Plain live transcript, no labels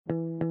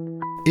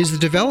Is the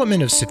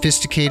development of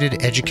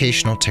sophisticated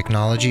educational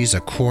technologies a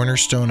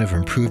cornerstone of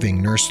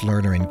improving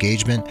nurse-learner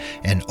engagement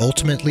and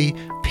ultimately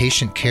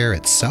patient care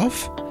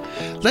itself?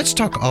 Let's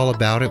talk all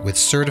about it with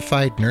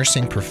certified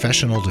nursing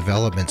professional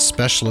development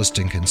specialist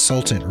and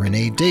consultant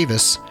Renee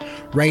Davis,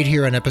 right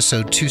here on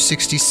episode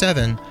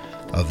 267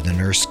 of The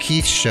Nurse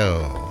Keith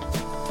Show.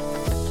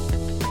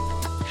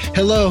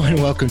 Hello and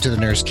welcome to The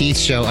Nurse Keith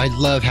Show. I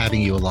love having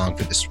you along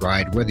for this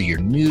ride, whether you're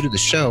new to the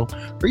show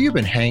or you've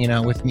been hanging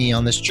out with me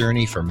on this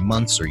journey for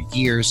months or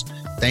years.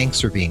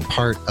 Thanks for being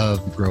part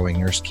of the growing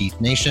Nurse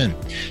Keith Nation.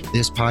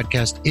 This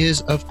podcast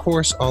is, of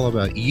course, all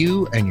about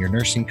you and your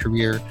nursing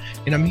career,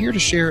 and I'm here to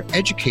share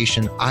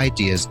education,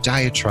 ideas,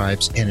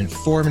 diatribes, and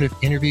informative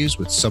interviews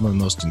with some of the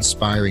most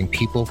inspiring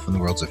people from the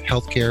worlds of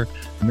healthcare,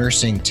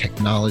 nursing,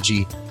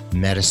 technology,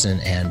 medicine,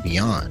 and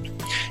beyond.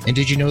 And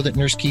did you know that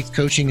Nurse Keith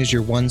Coaching is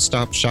your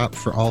one-stop shop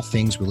for all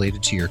things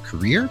related to your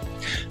career?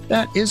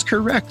 That is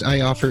correct.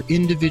 I offer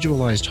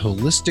individualized,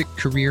 holistic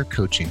career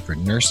coaching for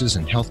nurses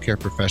and healthcare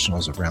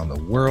professionals around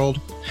the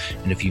world.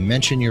 And if you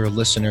mention you're a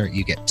listener,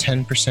 you get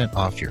 10%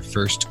 off your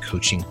first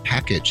coaching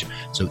package.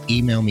 So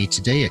email me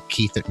today at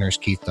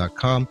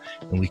keith@nursekeith.com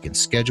and we can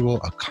schedule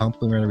a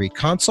complimentary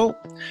consult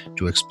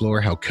to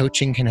explore how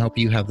coaching can help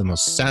you have the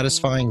most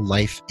satisfying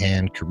life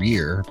and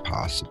career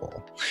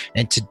possible.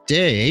 And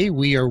today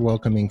we are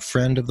welcoming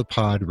friend of the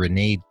pod,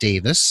 Renee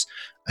Davis,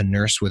 a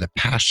nurse with a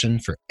passion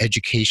for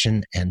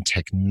education and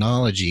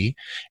technology.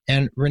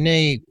 And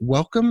Renee,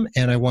 welcome.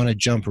 And I want to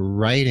jump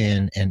right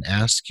in and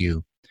ask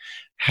you,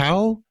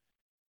 how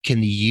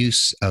can the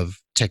use of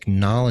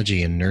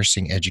technology in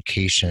nursing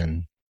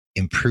education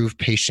improve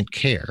patient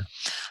care?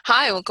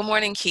 Hi, well, good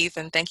morning, Keith,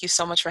 and thank you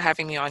so much for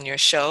having me on your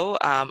show.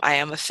 I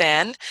am a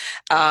fan.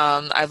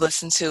 I've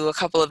listened to a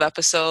couple of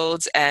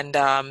episodes, and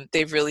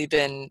they've really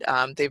been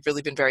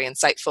very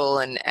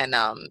insightful, and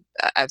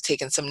I've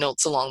taken some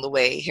notes along the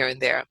way here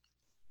and there.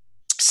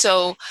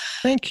 So,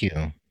 thank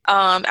you.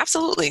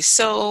 Absolutely.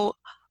 So,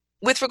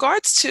 with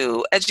regards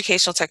to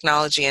educational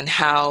technology and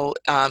how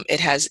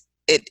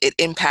it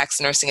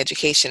impacts nursing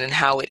education and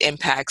how it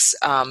impacts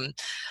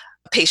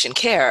patient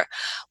care,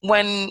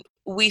 when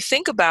we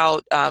think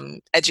about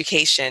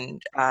education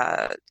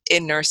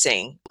in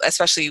nursing,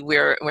 especially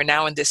we're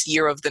now in this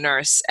year of the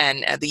nurse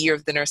and the year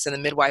of the nurse and the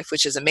midwife,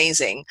 which is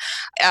amazing.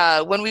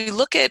 When we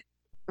look at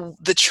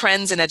the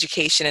trends in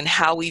education and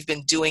how we've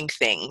been doing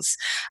things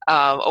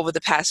over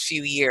the past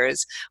few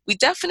years, we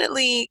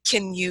definitely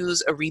can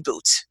use a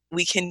reboot.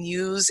 We can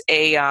use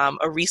a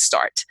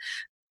restart,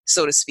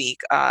 so to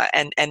speak,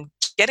 and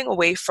getting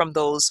away from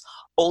those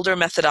older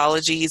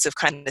methodologies of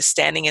kind of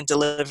standing and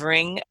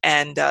delivering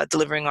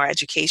our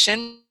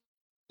education,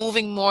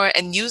 moving more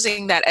and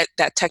using that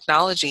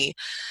technology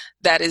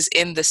that is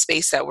in the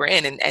space that we're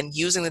in, and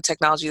using the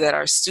technology that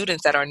our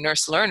students, that our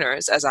nurse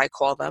learners, as I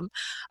call them,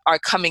 are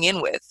coming in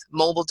with,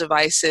 mobile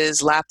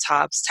devices,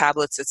 laptops,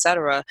 tablets,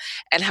 etc.,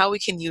 and how we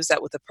can use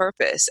that with a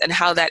purpose, and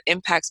how that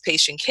impacts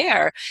patient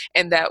care,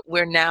 and that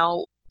we're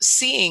now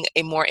seeing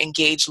a more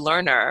engaged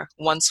learner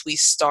once we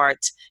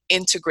start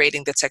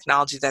integrating the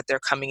technology that they're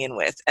coming in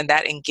with. And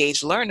that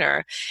engaged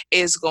learner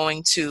is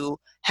going to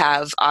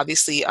have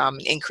obviously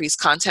increased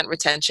content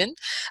retention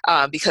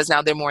because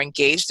now they're more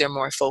engaged, they're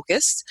more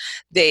focused,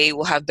 they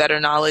will have better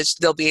knowledge,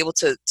 they'll be able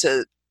to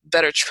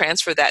better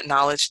transfer that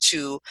knowledge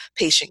to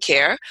patient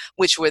care,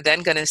 which we're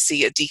then going to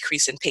see a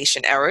decrease in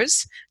patient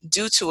errors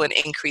due to an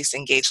increased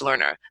engaged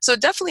learner. So it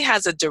definitely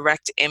has a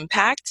direct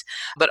impact,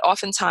 but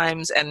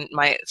oftentimes, and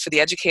for the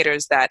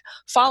educators that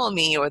follow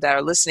me or that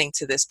are listening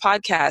to this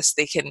podcast,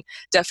 they can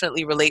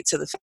definitely relate to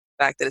the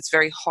fact that it's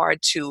very hard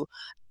to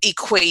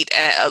equate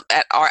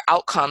at our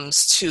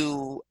outcomes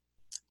to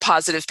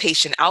positive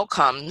patient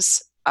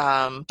outcomes.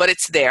 But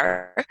it's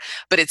there,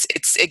 but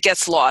it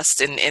gets lost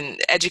in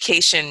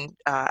education.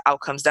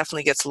 Outcomes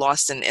definitely gets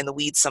lost in the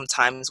weeds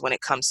sometimes when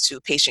it comes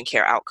to patient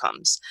care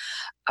outcomes.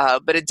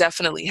 But it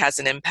definitely has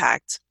an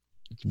impact.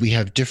 We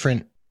have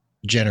different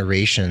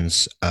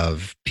generations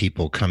of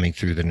people coming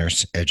through the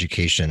nurse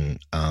education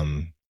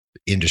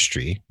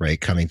industry, right?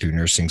 Coming through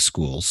nursing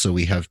schools. So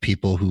we have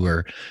people who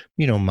are,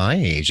 my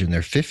age in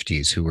their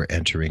 50s who are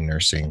entering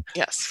nursing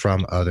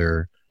from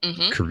other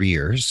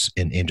careers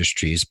in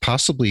industries,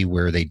 possibly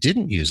where they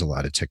didn't use a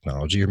lot of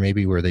technology, or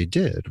maybe where they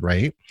did,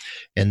 right?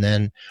 And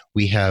then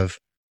we have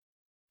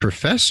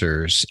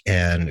professors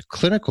and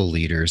clinical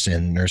leaders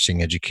in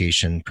nursing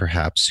education,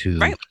 perhaps,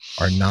 who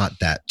are not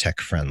that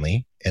tech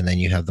friendly. And then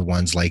you have the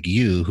ones like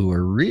you who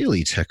are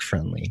really tech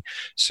friendly.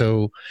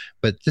 So,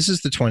 but this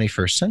is the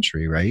 21st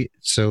century, right?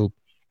 So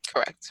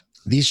correct.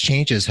 These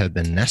changes have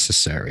been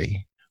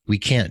necessary. We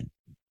can't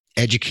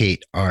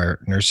educate our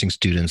nursing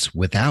students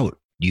without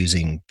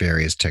using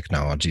various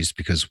technologies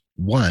because,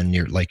 one,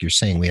 you're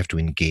saying, we have to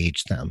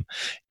engage them.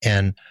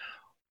 And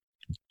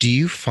do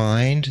you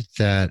find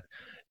that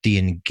the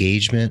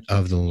engagement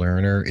of the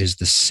learner is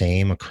the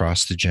same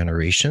across the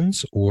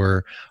generations,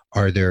 or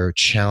are there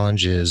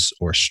challenges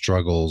or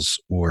struggles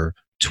or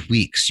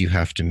tweaks you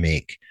have to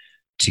make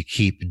to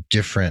keep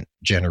different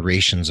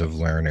generations of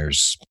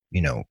learners,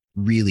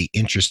 really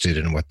interested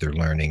in what they're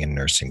learning in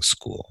nursing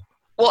school.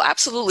 Well,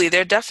 absolutely.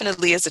 There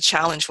definitely is a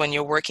challenge when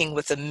you're working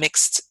with a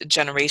mixed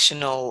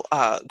generational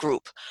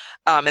group,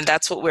 and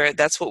that's what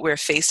we're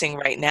facing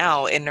right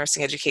now in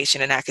nursing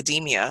education and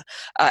academia.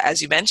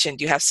 As you mentioned,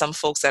 you have some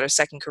folks that are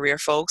second career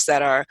folks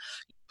that are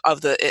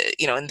of the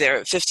in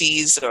their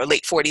 50s or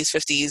late 40s,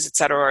 50s, et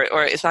cetera,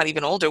 or if not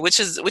even older, which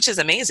is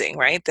amazing,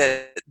 right?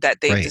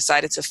 That they've Right.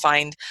 decided to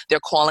find their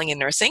calling in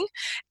nursing,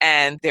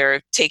 and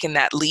they're taking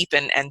that leap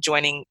and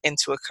joining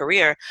into a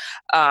career.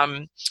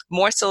 um,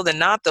 More so than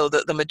not, though,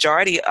 the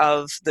majority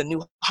of the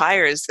new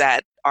hires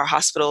that our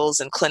hospitals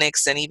and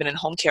clinics and even in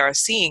home care are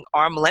seeing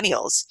are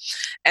millennials.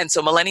 And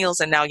so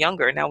millennials are now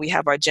younger. Now we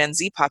have our Gen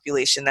Z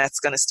population that's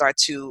going to start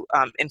to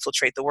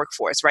infiltrate the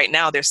workforce. Right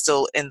now, they're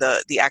still in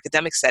the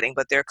academic setting,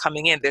 but they're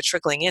coming in, they're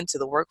trickling into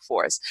the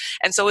workforce.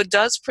 And so it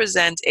does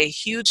present a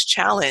huge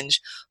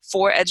challenge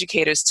for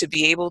educators to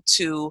be able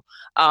to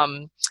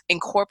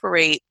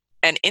incorporate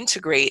and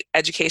integrate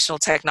educational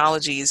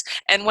technologies.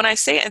 And when I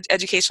say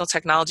educational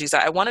technologies,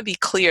 I want to be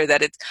clear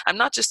that I'm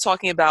not just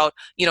talking about,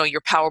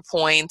 your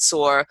PowerPoints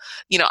or,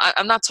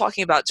 I'm not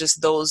talking about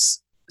just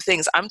those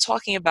things. I'm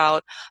talking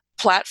about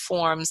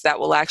platforms that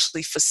will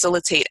actually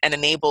facilitate and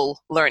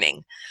enable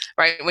learning,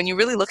 right? When you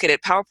really look at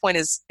it, PowerPoint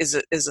is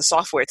a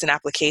software. It's an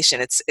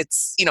application. It's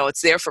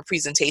there for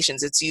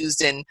presentations. It's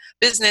used in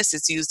business.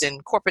 It's used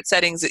in corporate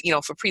settings,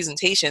 for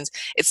presentations.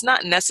 It's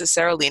not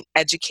necessarily an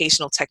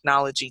educational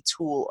technology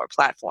tool or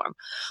platform.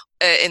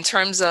 In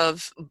terms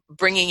of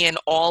bringing in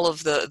all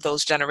of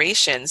those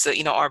generations,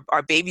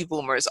 our baby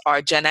boomers,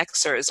 our Gen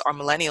Xers, our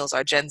millennials,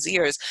 our Gen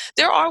Zers,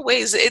 there are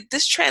ways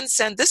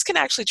this can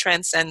actually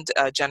transcend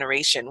a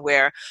generation,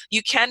 where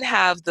you can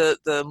have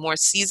the more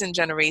seasoned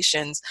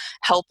generations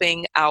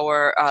helping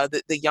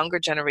the younger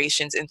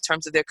generations in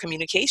terms of their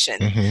communication,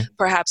 Mm-hmm.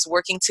 perhaps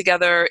working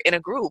together in a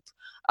group.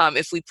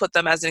 If we put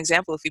them, as an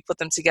example, if we put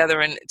them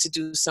together and to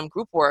do some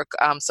group work,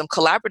 some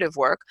collaborative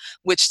work,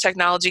 which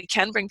technology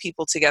can bring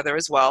people together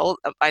as well.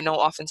 I know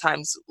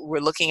oftentimes we're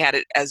looking at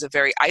it as a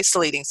very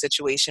isolating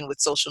situation with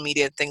social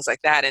media and things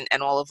like that,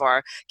 and all of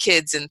our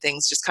kids and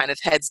things just kind of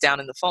heads down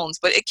in the phones,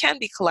 but it can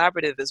be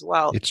collaborative as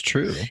well. It's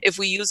true. If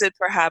we use it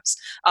perhaps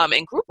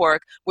in group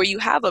work, where you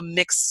have a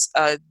mixed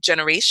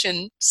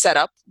generation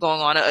setup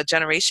going on, a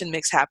generation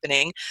mix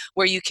happening,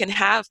 where you can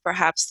have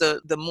perhaps the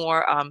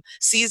more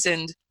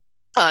seasoned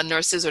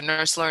nurses or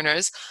nurse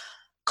learners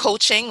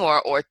coaching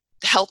or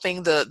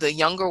helping the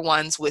younger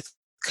ones with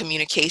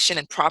communication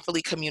and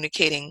properly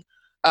communicating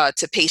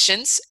to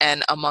patients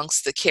and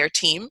amongst the care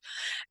team.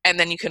 And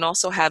then you can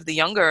also have the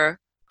younger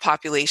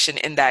population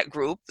in that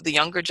group, the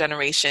younger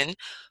generation,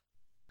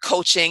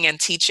 coaching and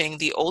teaching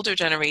the older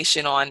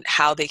generation on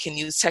how they can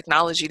use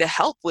technology to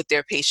help with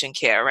their patient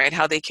care, right?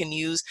 How they can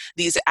use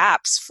these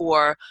apps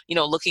for,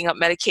 looking up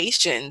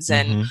medications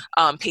and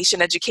Mm-hmm.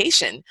 patient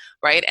education,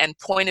 right? And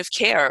point of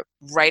care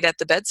right at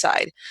the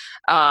bedside.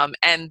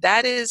 And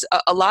that is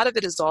a lot of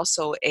it is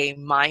also a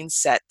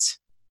mindset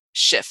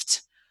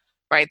shift,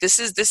 right? This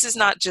is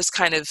not just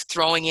kind of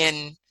throwing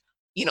in,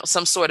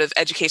 some sort of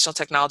educational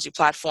technology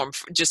platform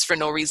just for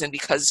no reason,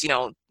 because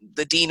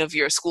the dean of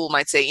your school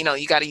might say,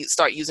 you got to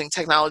start using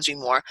technology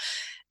more.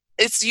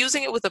 It's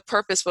using it with a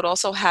purpose, but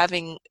also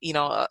having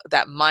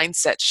that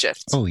mindset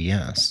shift. Oh,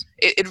 yes.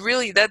 It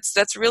really,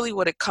 that's really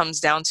what it comes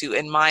down to,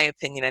 in my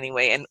opinion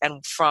anyway.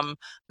 And from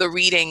the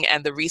reading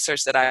and the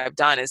research that I've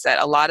done, is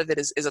that a lot of it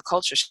is a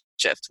culture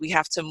shift. We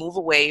have to move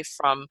away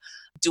from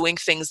doing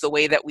things the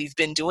way that we've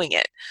been doing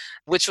it,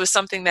 which was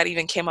something that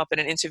even came up in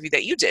an interview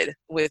that you did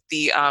with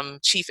the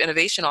chief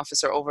innovation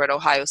officer over at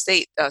Ohio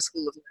State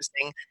School of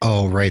Nursing.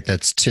 Oh, right.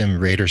 That's Tim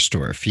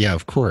Raderstorff. Yeah,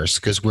 of course,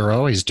 because we're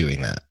always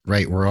doing that,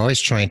 right? We're always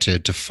trying to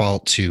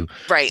default to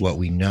Right. what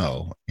we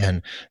know.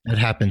 And that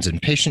happens in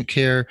patient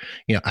care.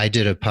 I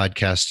did a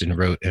podcast and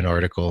wrote an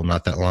article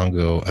not that long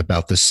ago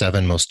about the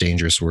 7 most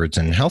dangerous words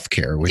in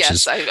healthcare, which Yes,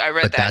 is, I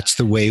read but that. that's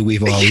the way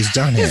we've always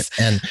done it.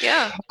 And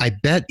Yeah. I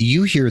bet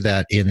you hear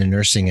that in the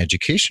nursing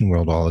education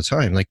world all the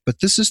time. Like,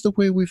 but this is the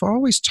way we've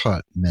always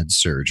taught med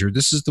surg, or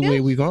this is the Yeah.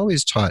 way we've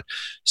always taught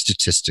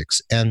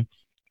statistics. And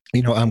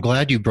I'm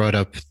glad you brought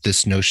up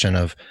this notion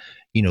of,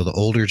 the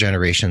older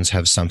generations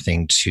have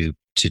something to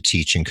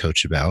teach and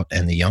coach about,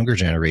 and the younger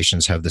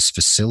generations have this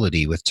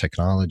facility with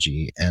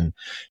technology. And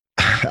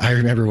I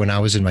remember when I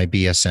was in my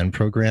BSN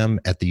program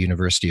at the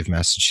University of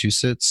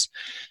Massachusetts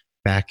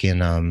back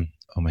in, oh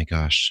my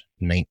gosh,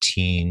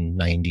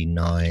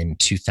 1999,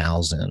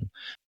 2000,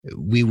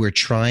 we were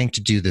trying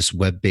to do this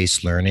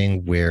web-based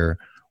learning where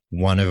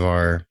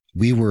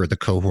we were the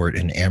cohort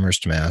in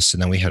Amherst, Mass,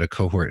 and then we had a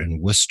cohort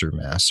in Worcester,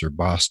 Mass, or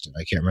Boston.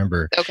 I can't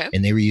remember. Okay.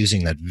 And they were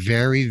using that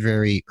very,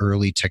 very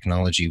early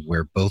technology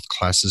where both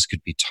classes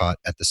could be taught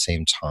at the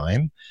same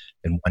time.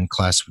 and one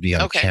class would be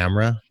on Okay.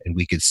 camera and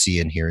we could see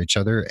and hear each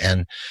other.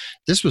 And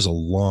this was a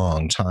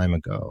long time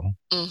ago,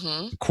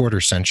 Mm-hmm. a quarter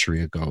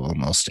century ago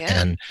almost.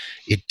 Yeah. And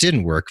it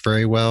didn't work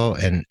very well.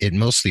 And it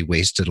mostly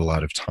wasted a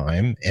lot of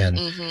time. And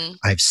Mm-hmm.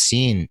 I've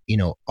seen,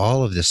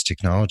 all of this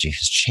technology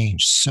has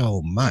changed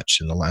so much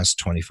in the last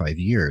 25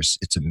 years.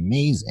 It's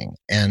amazing.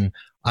 And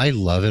I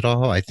love it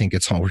all. I think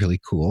it's all really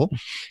cool.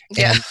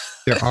 Yeah. And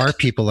there are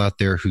people out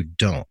there who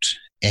don't.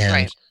 And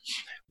Right.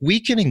 we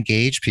can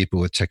engage people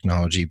with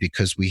technology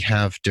because we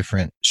have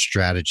different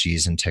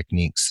strategies and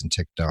techniques and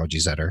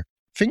technologies at our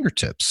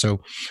fingertips.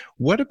 So,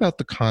 what about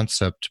the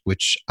concept,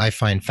 which I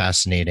find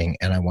fascinating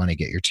and I want to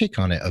get your take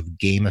on it, of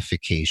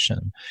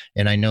gamification?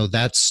 And I know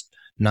that's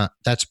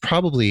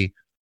probably,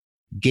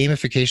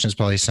 gamification is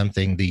probably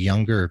something the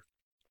younger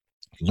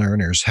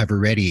learners have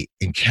already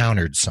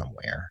encountered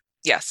somewhere.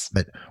 Yes.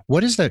 But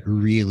what does that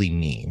really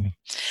mean?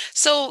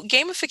 So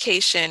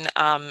gamification,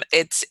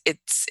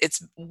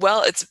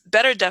 its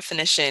better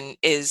definition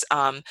is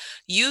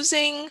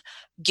using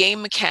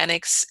game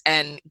mechanics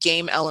and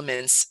game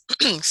elements,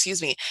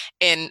 excuse me,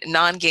 in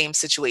non-game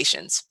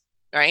situations,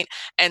 right?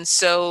 And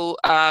so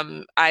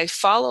I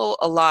follow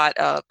a lot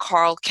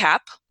Carl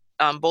Kapp.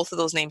 Both of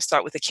those names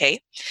start with a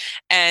K,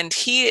 and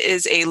he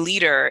is a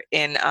leader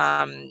in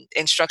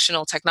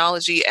instructional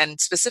technology and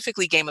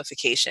specifically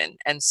gamification.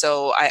 And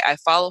so I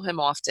follow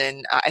him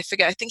often. I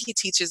forget. I think he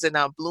teaches in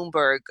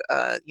Bloomberg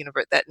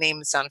University. That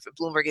name sounded for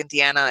Bloomberg,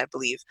 Indiana, I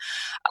believe.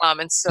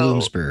 And so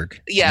Bloomsburg.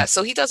 yeah, Yep.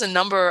 so he does a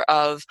number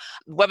of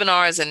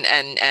webinars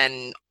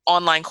and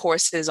online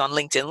courses on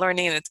LinkedIn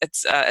Learning, and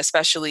it's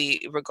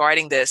especially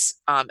regarding this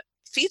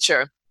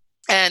feature.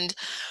 And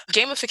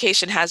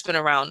gamification has been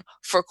around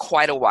for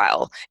quite a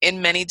while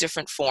in many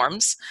different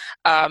forms,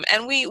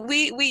 and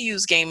we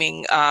use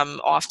gaming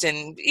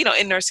often,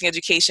 in nursing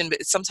education.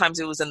 But sometimes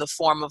it was in the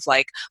form of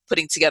like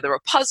putting together a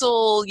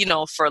puzzle,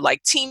 for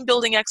like team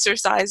building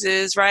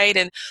exercises, right?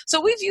 And so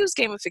we've used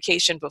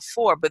gamification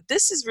before, but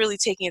this is really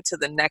taking it to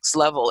the next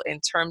level in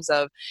terms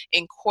of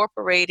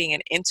incorporating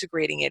and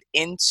integrating it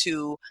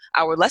into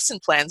our lesson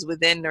plans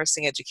within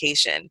nursing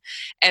education.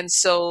 And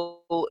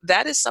so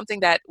that is something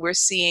that we're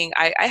seeing.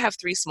 I have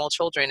three small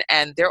children,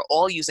 and they're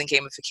all using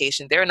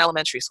gamification. They're in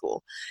elementary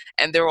school,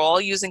 and they're all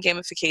using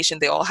gamification.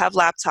 They all have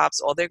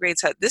laptops, all their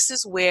grades have. This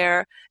is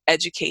where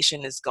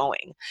education is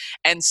going.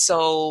 And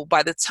so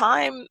by the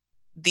time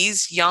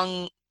these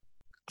young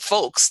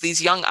folks,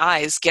 these young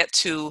eyes get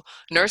to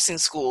nursing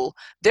school,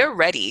 they're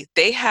ready.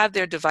 They have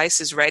their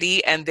devices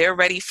ready, and they're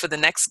ready for the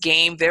next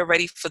game. They're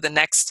ready for the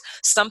next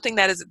something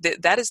that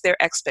is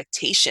their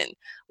expectation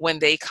when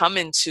they come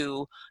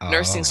into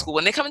nursing Oh, school.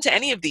 When they come into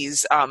any of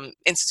these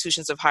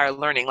institutions of higher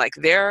learning, like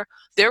they're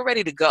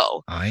ready to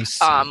go I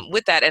see.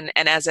 with that. And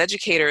as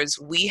educators,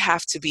 we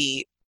have to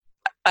be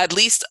at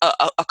least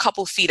a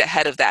couple feet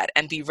ahead of that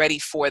and be ready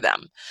for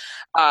them.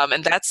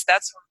 And that's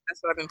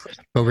what I've been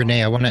pushing But for.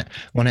 Renee, I want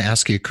to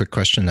ask you a quick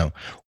question though.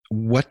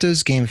 What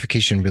does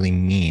gamification really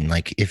mean?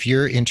 Like, if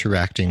you're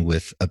interacting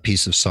with a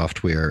piece of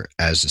software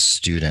as a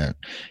student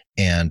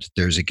and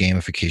there's a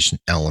gamification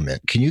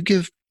element, can you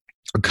give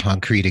a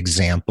concrete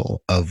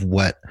example of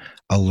what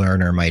a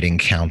learner might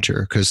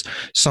encounter? Because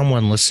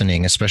someone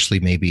listening,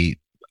 especially maybe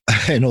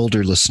an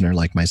older listener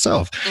like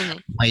myself, Mhm.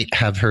 might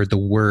have heard the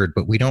word,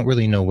 but we don't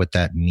really know what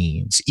that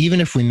means,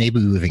 even if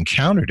we've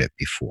encountered it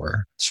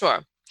before.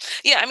 Sure.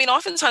 Yeah, I mean,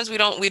 oftentimes we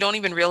don't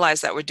even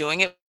realize that we're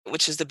doing it,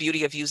 which is the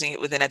beauty of using it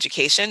within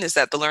education, is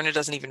that the learner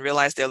doesn't even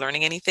realize they're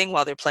learning anything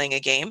while they're playing a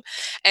game.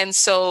 And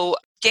so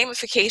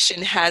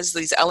gamification has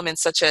these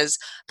elements such as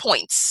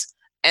points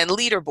and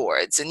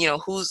leaderboards, and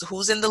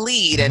who's in the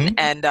lead,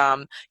 and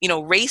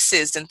Hmm.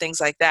 races and things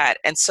like that.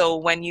 And so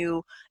when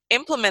you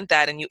implement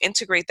that and you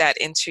integrate that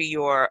into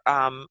your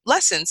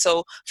lesson,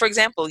 so for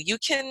example, you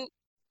can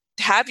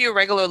have your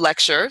regular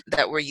lecture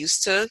that we're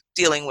used to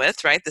dealing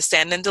with, right? The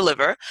stand and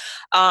deliver.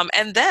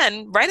 And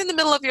then right in the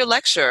middle of your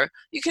lecture,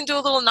 you can do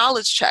a little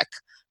knowledge check,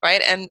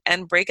 right?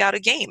 And break out a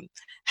game.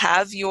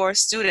 Have your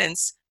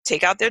students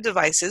take out their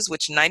devices,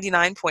 which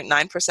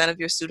 99.9% of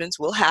your students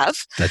will have.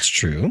 That's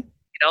true.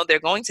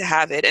 They're going to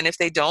have it. And if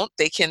they don't,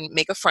 they can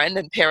make a friend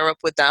and pair up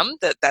with them.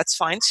 That's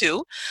fine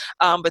too.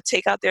 But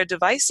take out their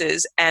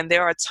devices. And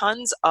there are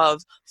tons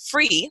of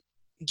free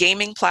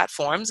gaming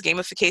platforms,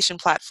 gamification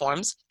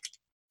platforms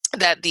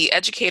that the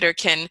educator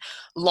can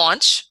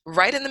launch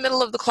right in the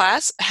middle of the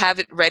class, have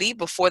it ready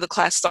before the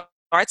class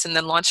starts, and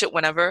then launch it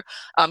whenever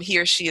he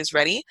or she is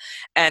ready,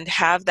 and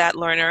have that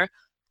learner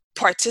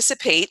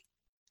participate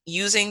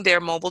using their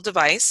mobile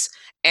device,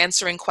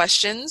 answering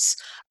questions.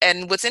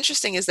 And what's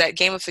interesting is that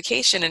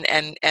gamification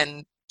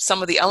and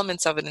some of the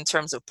elements of it in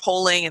terms of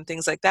polling and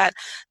things like that,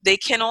 they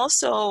can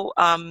also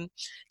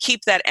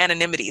keep that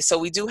anonymity. So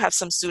we do have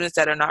some students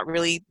that are not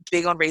really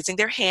big on raising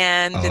their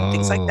hand and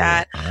things like Oh,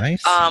 that. I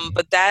see.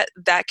 But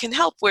that can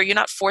help where you're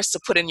not forced to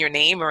put in your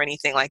name or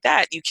anything like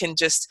that. You can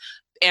just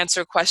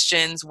answer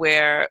questions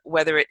where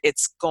whether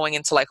it's going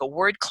into like a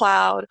word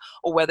cloud,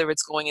 or whether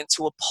it's going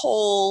into a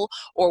poll,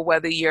 or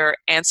whether you're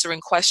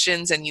answering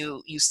questions and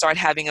you start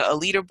having a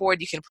leaderboard.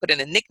 You can put in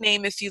a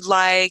nickname if you'd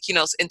like,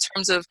 in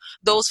terms of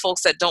those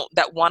folks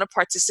that want to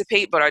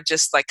participate but are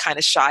just like kind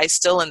of shy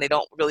still, and they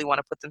don't really want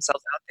to put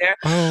themselves out there.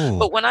 Oh,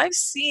 But when I've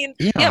seen,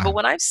 yeah.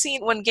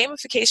 when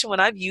gamification, when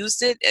I've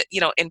used it,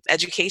 in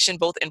education,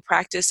 both in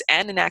practice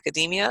and in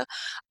academia,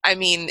 I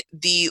mean,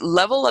 the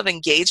level of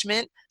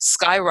engagement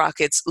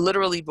skyrockets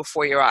literally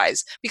before your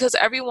eyes, because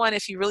everyone,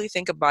 if you really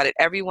think about it,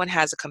 everyone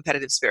has a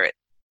competitive spirit.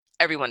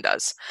 Everyone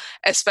does,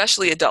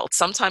 especially adults,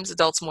 sometimes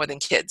adults more than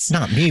kids.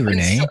 Not me, And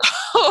Renee.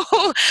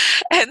 so,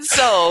 and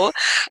so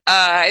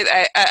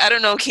I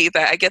don't know, Keith,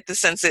 I get the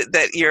sense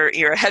that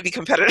you're a heavy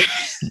competitor.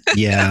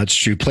 Yeah, it's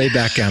true. Play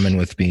backgammon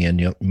with me,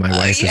 and my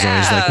wife is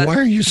always like, "Why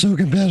are you so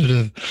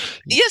competitive?"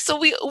 Yeah, so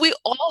we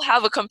all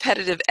have a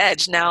competitive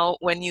edge. Now,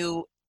 when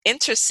you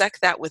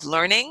intersect that with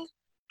learning,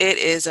 it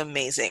is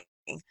amazing.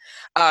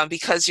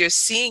 Because you're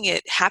seeing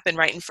it happen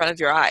right in front of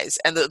your eyes,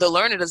 and the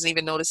learner doesn't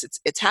even notice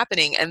it's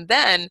happening. And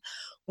then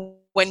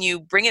when you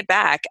bring it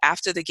back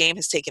after the game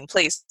has taken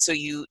place, so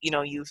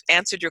you've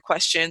answered your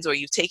questions, or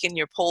you've taken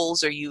your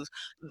polls, or you've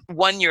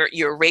won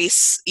your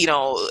race,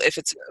 if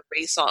it's a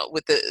race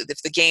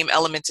if the game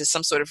element is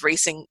some sort of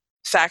racing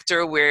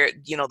factor where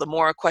the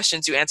more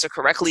questions you answer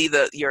correctly,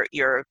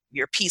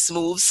 your piece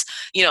moves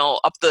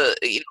up the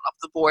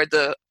board,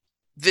 the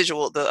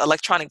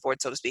electronic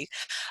board, so to speak.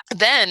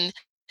 Then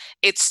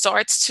it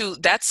starts to,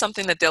 that's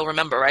something that they'll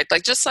remember, right?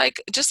 Like just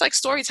like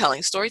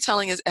storytelling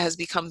has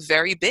become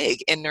very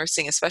big in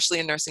nursing, especially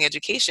in nursing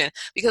education,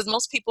 because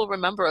most people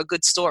remember a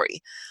good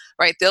story,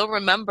 right? They'll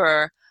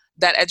remember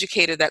that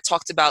educator that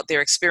talked about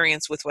their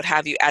experience with what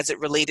have you as it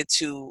related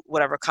to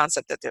whatever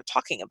concept that they're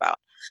talking about.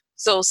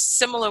 So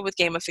similar with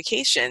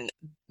gamification,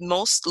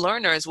 most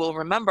learners will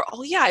remember,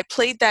 oh yeah, I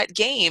played that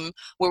game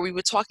where we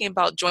were talking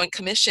about Joint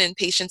Commission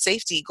patient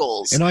safety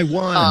goals. And I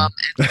won.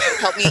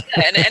 Help me,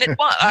 and it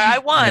won. I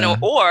won, Yeah.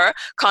 or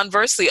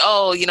conversely,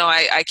 oh,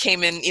 I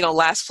came in,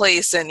 last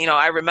place, and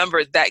I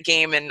remembered that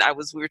game, and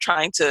we were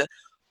trying to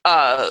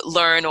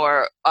learn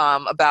or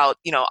about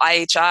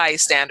IHI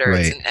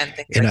standards Right. and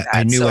things And like I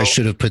that. knew I So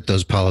should have put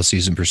those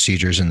policies and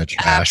procedures in the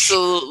trash. I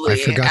absolutely,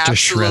 forgot to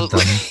shred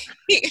them.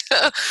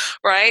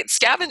 right?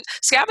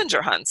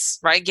 Scavenger hunts,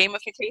 right?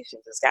 Gamification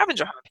is a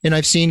scavenger hunt. And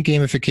I've seen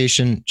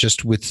gamification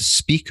just with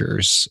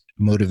speakers,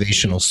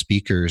 motivational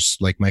speakers,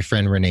 like my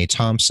friend Renee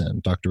Thompson,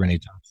 Dr. Renee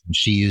Thompson.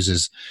 She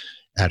uses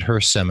at her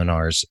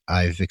seminars,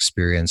 I've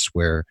experienced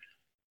where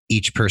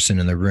each person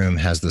in the room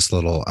has this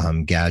little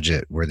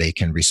gadget where they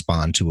can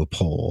respond to a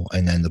poll,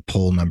 and then the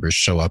poll numbers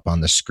show up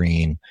on the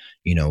screen,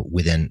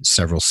 within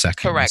several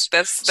seconds. Correct.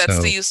 That's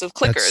the use of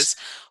clickers.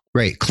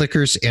 Right.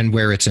 Clickers, and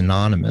where it's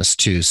anonymous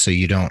too. So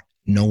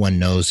no one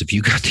knows if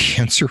you got the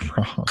answer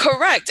wrong.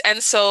 Correct.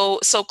 And so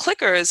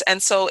clickers,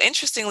 and so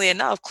interestingly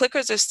enough,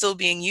 clickers are still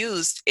being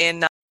used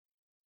in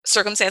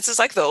circumstances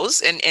like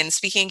those, in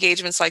speaking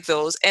engagements like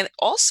those, and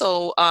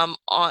also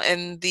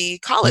in the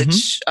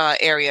college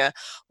area,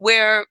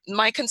 where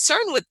my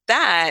concern with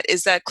that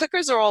is that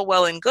clickers are all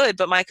well and good,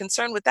 but my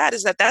concern with that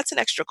is that that's an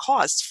extra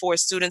cost for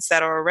students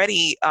that are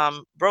already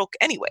broke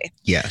anyway.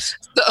 Yes.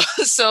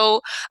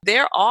 So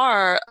there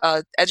are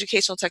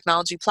educational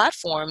technology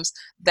platforms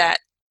that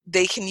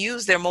they can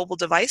use their mobile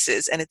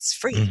devices, and it's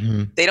free.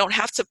 Mm-hmm. They don't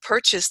have to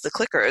purchase the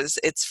clickers.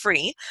 It's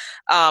free.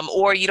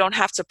 Or you don't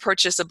have to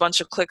purchase a bunch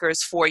of clickers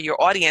for your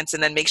audience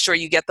and then make sure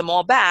you get them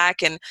all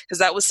back. And because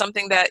that was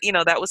something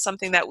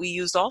that we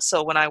used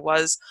also when I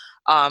was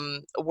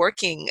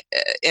working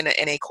in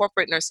a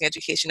corporate nursing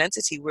education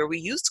entity, where we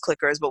used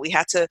clickers, but we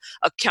had to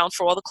account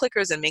for all the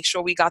clickers and make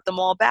sure we got them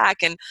all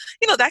back. And,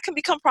 that can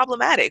become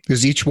problematic.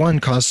 Because each one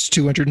costs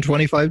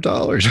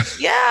 $225.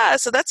 Yeah,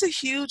 so that's a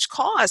huge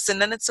cost. And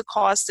then it's a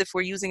cost if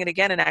we're using it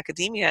again in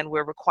academia and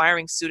we're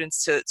requiring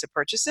students to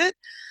purchase it.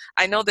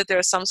 I know that there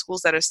are some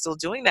schools that are still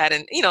doing that.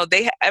 And,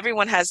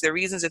 everyone has their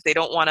reasons if they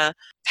don't want to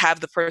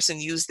have the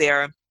person use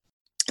their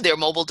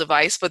mobile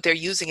device, but they're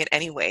using it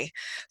anyway.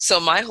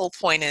 So my whole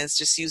point is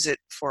just use it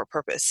for a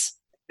purpose.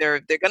 They're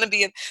going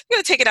to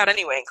take it out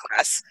anyway in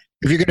class.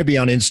 If you're going to be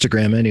on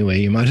Instagram anyway,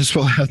 you might as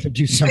well have to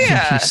do something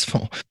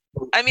useful.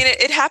 I mean,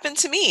 it happened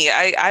to me.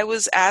 I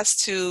was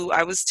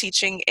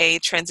teaching a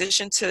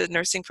transition to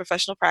nursing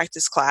professional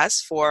practice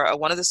class for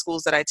one of the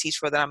schools that I teach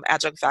for, that I'm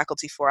adjunct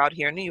faculty for out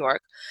here in New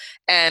York.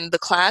 And the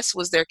class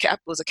was a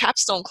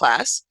capstone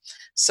class.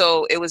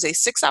 So it was a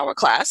 6-hour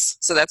class.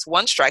 So that's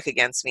one strike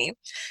against me.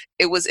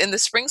 It was in the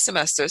spring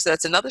semester. So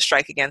that's another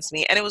strike against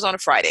me. And it was on a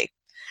Friday.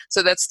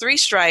 So that's 3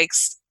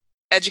 strikes,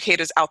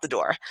 educators out the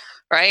door,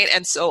 right?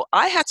 And so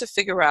I had to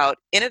figure out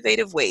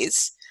innovative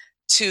ways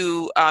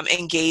to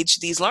engage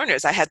these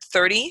learners. I had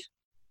 30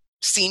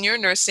 senior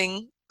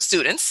nursing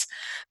students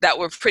that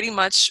were pretty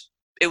much,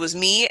 it was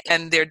me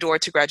and their door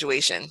to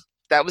graduation.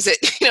 that was it.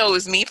 It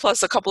was me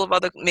plus a couple of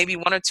other, maybe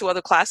one or two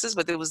other classes,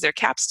 but it was their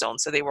capstone.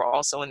 So they were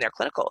also in their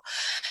clinical.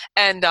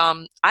 And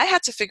I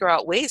had to figure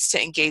out ways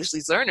to engage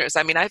these learners.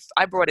 I mean, I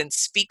brought in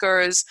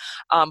speakers,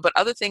 but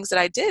other things that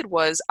I did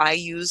was I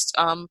used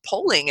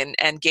polling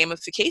and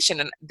gamification,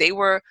 and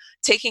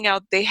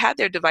they had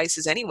their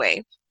devices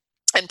anyway.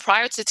 And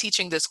prior to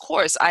teaching this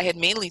course, I had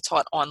mainly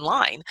taught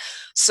online.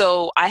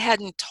 So I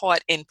hadn't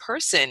taught in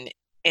person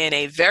in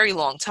a very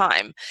long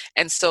time.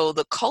 And so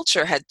the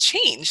culture had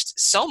changed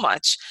so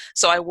much.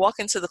 So I walk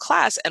into the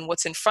class and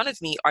what's in front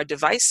of me are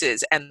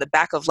devices and the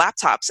back of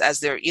laptops as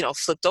they're,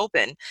 flipped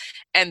open.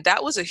 And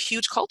that was a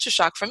huge culture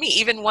shock for me,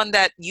 even one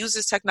that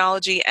uses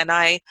technology. And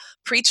I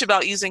preach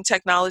about using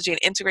technology and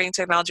integrating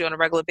technology on a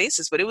regular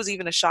basis, but it was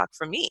even a shock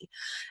for me.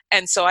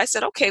 And so I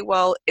said, okay,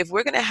 well, if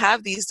we're going to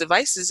have these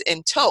devices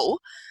in tow,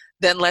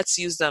 then let's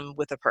use them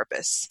with a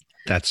purpose.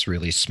 That's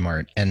really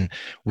smart. And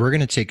we're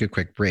going to take a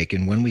quick break.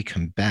 And when we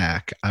come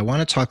back, I want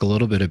to talk a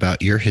little bit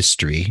about your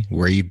history,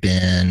 where you've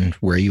been,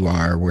 where you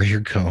are, where you're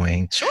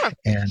going. Sure.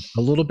 And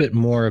a little bit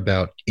more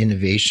about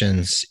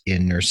innovations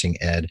in nursing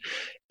ed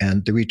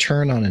and the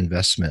return on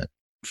investment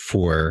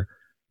for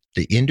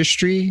the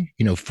industry,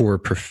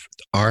 for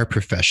our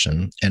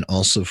profession, and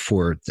also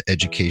for the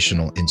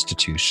educational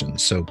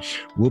institutions. So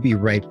we'll be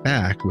right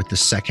back with the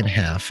second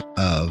half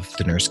of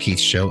the Nurse Keith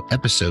Show,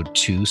 episode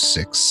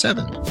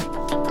 267.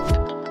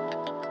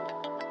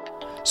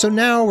 So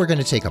now we're going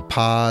to take a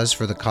pause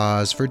for the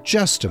cause for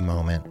just a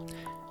moment.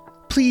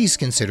 Please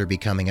consider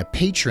becoming a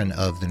patron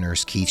of The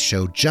Nurse Keith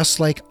Show, just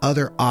like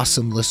other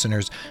awesome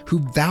listeners who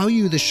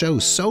value the show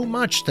so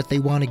much that they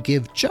want to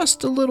give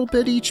just a little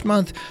bit each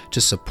month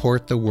to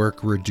support the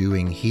work we're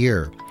doing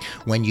here.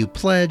 When you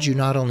pledge, you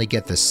not only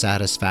get the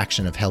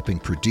satisfaction of helping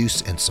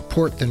produce and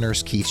support The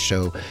Nurse Keith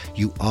Show,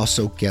 you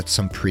also get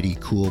some pretty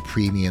cool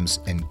premiums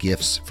and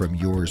gifts from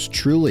yours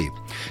truly.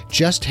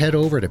 Just head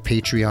over to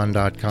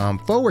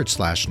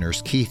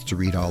patreon.com/Nurse Keith to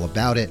read all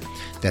about it.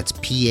 That's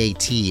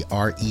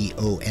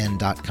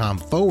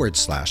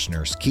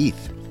patreon.com/Nurse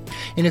Keith.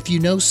 And if you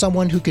know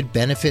someone who could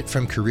benefit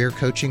from career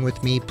coaching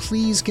with me,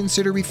 please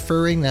consider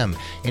referring them.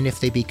 And if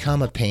they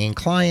become a paying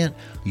client,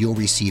 you'll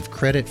receive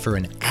credit for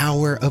an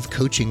hour of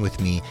coaching with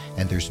me,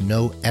 and there's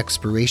no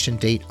expiration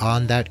date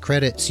on that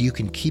credit, so you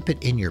can keep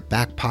it in your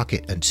back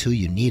pocket until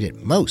you need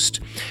it most.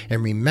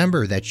 And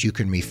remember that you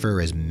can refer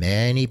as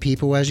many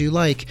people as you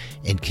like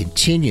and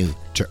continue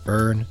to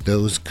earn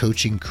those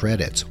coaching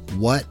credits.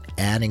 What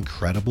an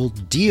incredible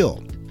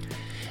deal!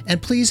 And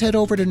please head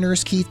over to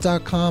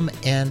nursekeith.com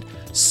and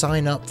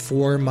sign up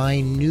for my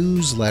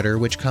newsletter,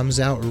 which comes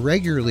out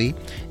regularly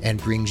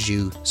and brings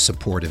you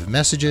supportive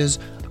messages,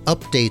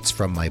 updates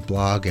from my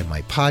blog and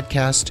my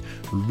podcast,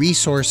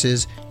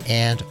 resources,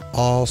 and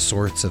all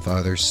sorts of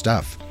other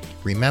stuff.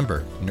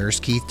 Remember,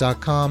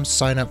 nursekeith.com,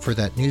 sign up for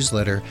that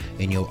newsletter,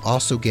 and you'll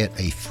also get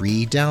a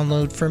free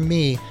download from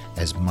me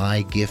as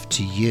my gift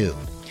to you.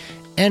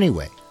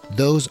 Anyway,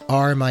 those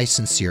are my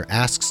sincere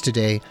asks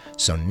today.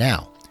 So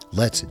now,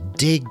 let's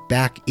dig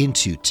back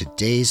into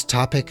today's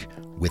topic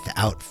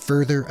without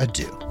further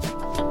ado.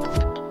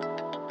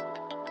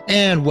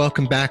 And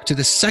welcome back to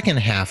the second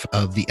half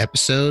of the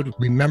episode.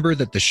 Remember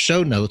that the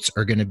show notes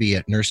are going to be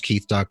at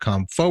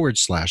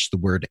nursekeith.com/the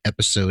word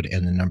episode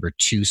and the number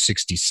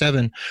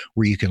 267,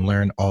 where you can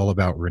learn all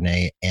about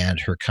Renee and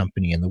her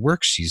company and the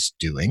work she's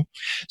doing.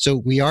 So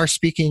we are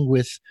speaking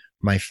with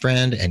my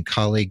friend and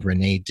colleague,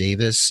 Renee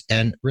Davis.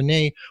 And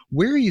Renee,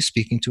 where are you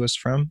speaking to us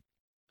from?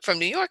 From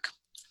New York.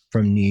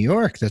 From New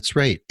York, that's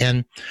right.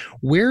 And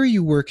where are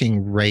you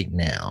working right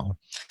now?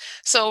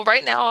 So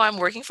right now I'm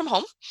working from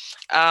home.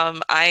 I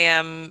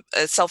am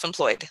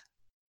self-employed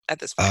at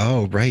this point.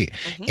 Oh, right.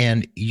 Mm-hmm.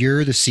 And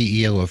you're the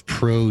CEO of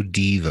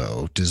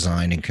ProDevo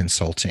Design and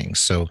Consulting.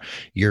 So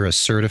you're a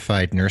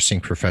certified nursing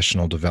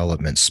professional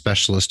development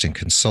specialist and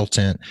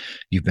consultant.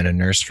 You've been a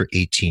nurse for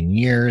 18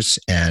 years,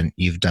 and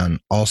you've done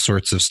all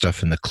sorts of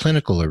stuff in the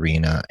clinical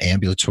arena,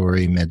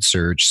 ambulatory,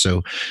 med-surg.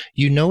 So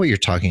you know what you're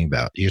talking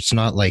about. It's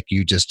not like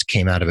you just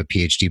came out of a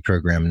PhD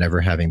program never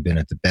having been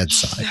at the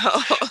bedside.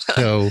 No.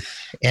 So,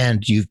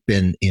 and you've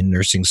been in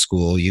nursing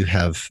school. You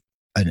have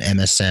an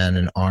MSN,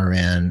 an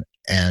RN,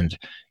 and,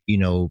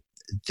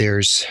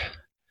 there's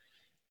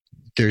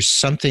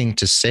something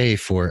to say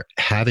for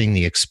having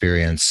the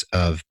experience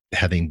of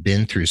having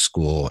been through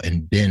school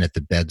and been at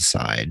the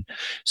bedside.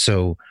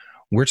 So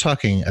we're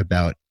talking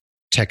about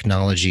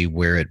technology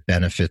where it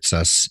benefits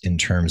us in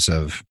terms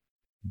of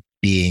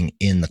being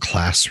in the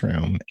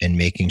classroom and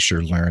making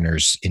sure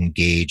learners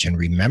engage and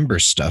remember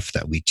stuff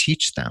that we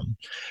teach them.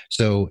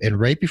 So, and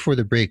right before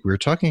the break, we were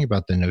talking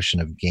about the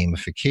notion of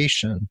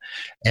gamification.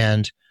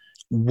 And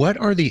what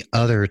are the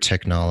other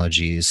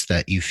technologies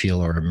that you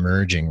feel are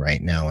emerging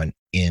right now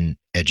in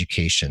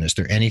education? Is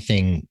there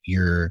anything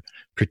you're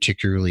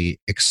particularly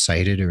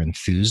excited or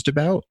enthused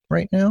about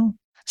right now?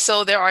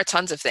 So there are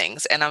tons of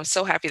things, and I'm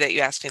so happy that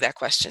you asked me that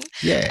question.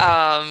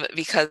 Yeah.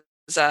 Because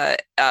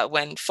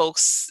when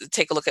folks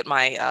take a look at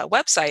my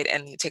website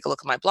and you take a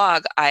look at my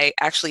blog, I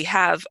actually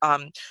have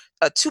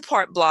a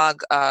two-part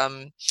blog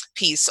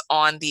piece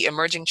on the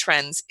emerging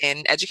trends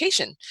in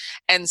education.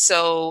 And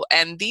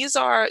these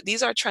are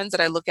trends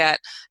that I look at,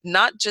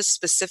 not just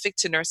specific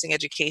to nursing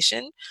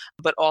education,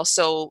 but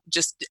also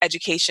just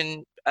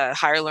education,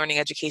 higher learning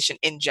education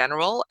in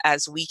general,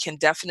 as we can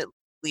definitely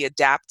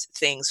adapt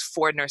things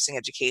for nursing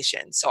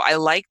education. So I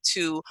like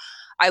to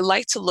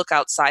look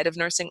outside of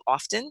nursing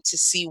often to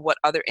see what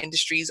other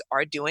industries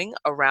are doing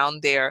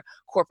around their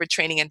corporate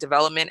training and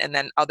development, and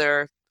then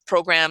other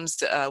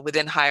programs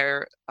within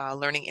higher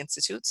learning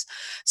institutes,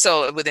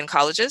 so within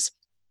colleges.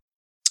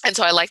 And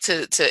so I like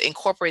to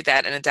incorporate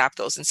that and adapt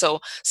those. And so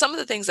some of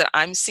the things that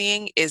I'm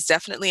seeing is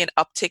definitely an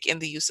uptick in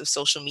the use of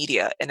social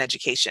media in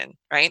education,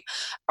 right?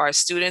 Our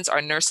students,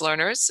 our nurse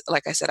learners,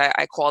 like I said,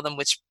 I call them,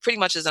 which pretty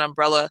much is an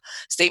umbrella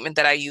statement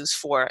that I use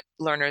for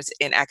learners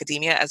in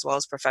academia as well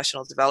as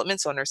professional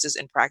development, so nurses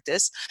in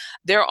practice.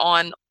 They're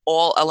on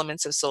all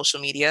elements of social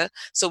media.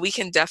 So we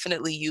can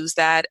definitely use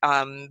that,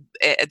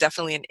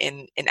 definitely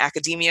in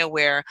academia,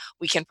 where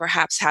we can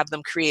perhaps have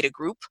them create a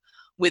group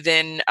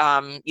within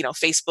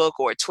Facebook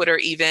or Twitter,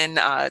 even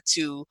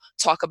to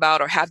talk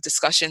about or have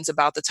discussions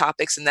about the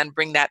topics, and then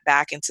bring that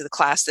back into the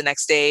class the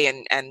next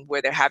day, and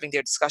where they're having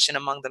their discussion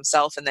among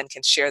themselves, and then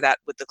can share that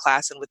with the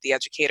class and with the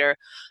educator,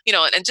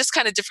 and just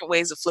kind of different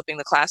ways of flipping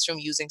the classroom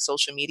using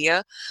social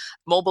media.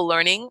 Mobile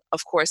learning,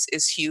 of course,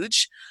 is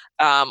huge.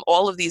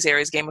 All of these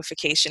areas,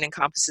 gamification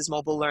encompasses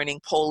mobile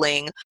learning,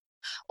 polling,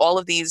 all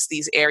of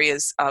these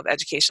areas of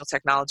educational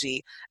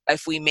technology.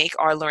 If we make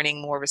our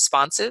learning more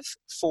responsive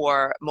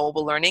for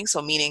mobile learning,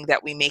 so meaning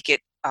that we make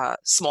it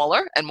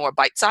smaller and more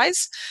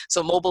bite-sized.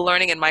 So mobile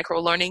learning and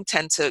micro learning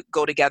tend to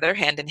go together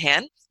hand in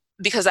hand,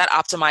 because that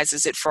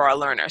optimizes it for our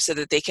learners so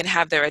that they can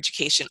have their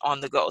education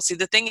on the go. See,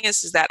 the thing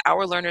is that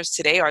our learners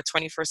today, our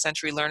 21st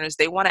century learners,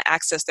 they want to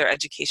access their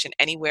education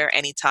anywhere,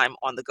 anytime,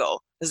 on the go,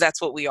 because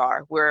that's what we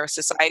are. We're a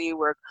society,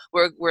 we're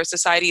a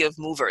society of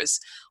movers.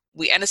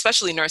 And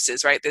especially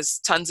nurses, right? There's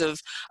tons of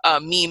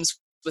memes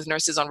with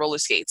nurses on roller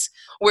skates.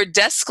 We're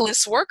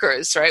deskless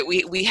workers, right?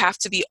 We have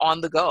to be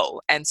on the go.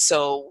 And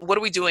so what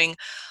are we doing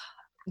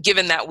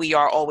given that we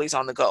are always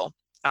on the go?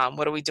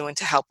 What are we doing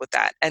to help with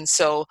that? And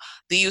so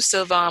the use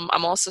of, I'm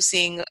also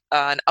seeing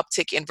an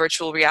uptick in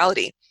virtual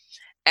reality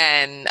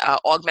and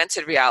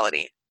augmented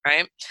reality,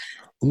 right?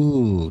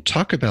 Ooh,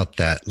 talk about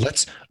that.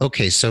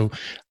 Okay, so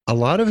a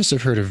lot of us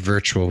have heard of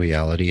virtual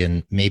reality,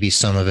 and maybe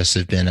some of us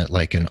have been at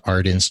like an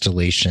art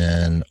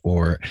installation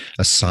or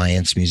a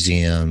science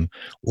museum,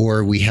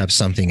 or we have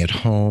something at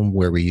home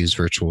where we use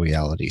virtual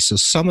reality. So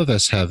some of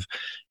us have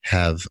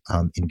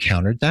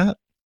encountered that,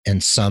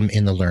 and some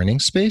in the learning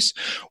space.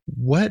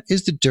 What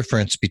is the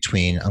difference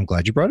between, I'm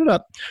glad you brought it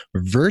up,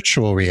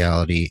 virtual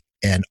reality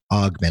and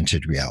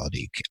augmented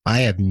reality? I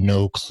have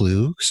no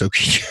clue. So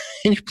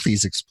can you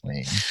please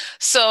explain?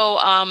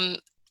 So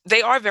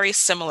they are very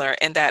similar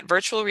in that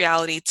virtual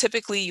reality,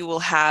 typically you will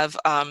have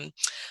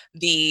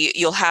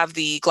you'll have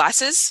the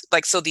glasses,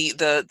 like, so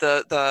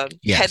the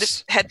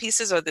Yes.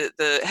 headpieces, or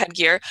the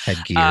headgear,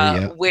 Headgear,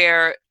 yeah.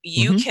 where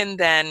you Hmm.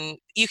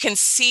 can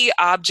see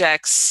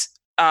objects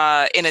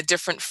in a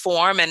different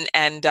form,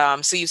 and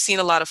so you've seen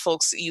a lot of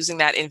folks using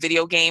that in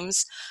video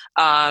games.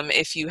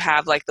 If you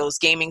have like those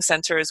gaming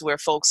centers where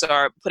folks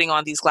are putting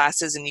on these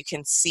glasses and you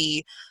can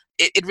see,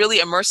 it really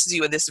immerses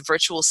you in this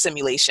virtual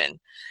simulation.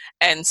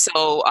 And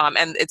so,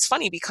 and it's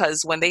funny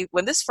because when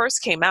this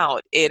first came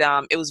out,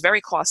 it was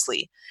very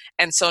costly,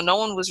 and so no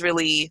one was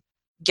really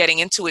getting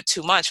into it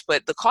too much.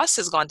 But the cost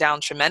has gone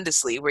down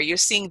tremendously. Where you're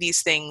seeing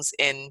these things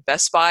in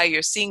Best Buy,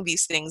 you're seeing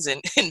these things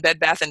in Bed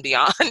Bath and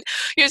Beyond,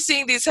 you're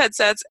seeing these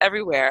headsets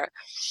everywhere.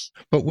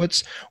 But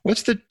what's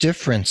the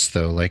difference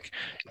though? Like,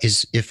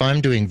 is if I'm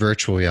doing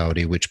virtual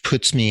reality, which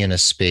puts me in a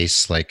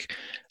space like,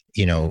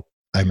 you know,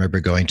 I remember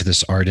going to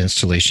this art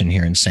installation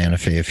here in Santa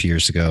Fe a few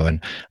years ago, and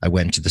I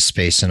went to the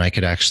space and I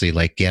could actually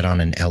like get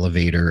on an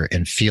elevator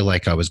and feel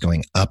like I was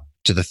going up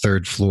to the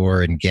third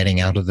floor and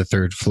getting out of the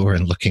third floor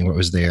and looking what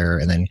was there.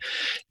 And then,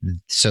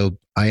 so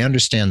I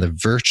understand the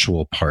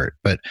virtual part,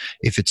 but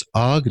if it's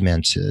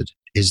augmented,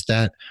 is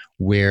that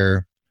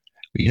where,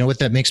 you know what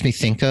that makes me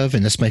think of?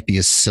 And this might be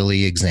a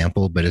silly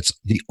example, but it's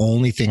the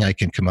only thing I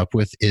can come up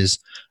with is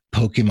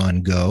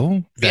Pokemon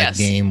Go, that Yes.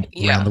 game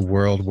Yeah. around the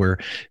world where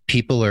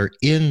people are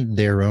in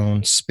their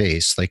own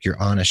space, like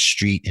you're on a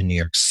street in New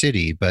York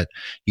City, but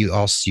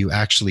you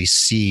actually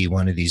see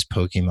one of these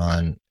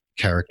Pokemon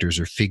characters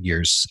or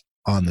figures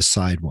on the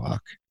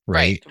sidewalk,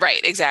 Right. right?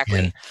 Right. Exactly.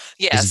 And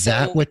Yeah. is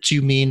that So what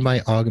you mean by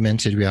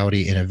augmented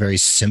reality in a very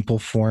simple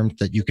form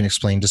that you can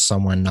explain to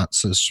someone not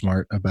so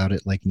smart about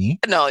it like me?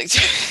 no,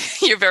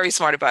 you're very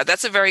smart about it.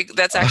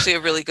 That's actually a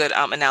really good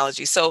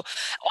analogy. So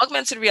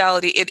augmented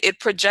reality, it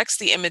projects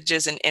the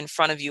images in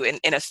front of you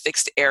in a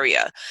fixed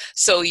area.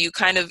 So you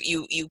kind of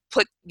you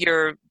put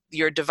your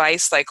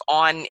device like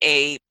on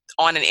an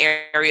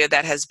area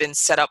that has been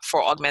set up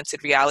for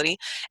augmented reality,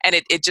 and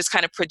it just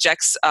kind of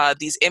projects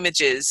these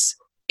images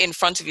in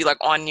front of you, like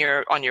on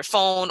your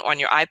phone, on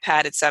your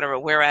iPad, etc.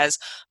 Whereas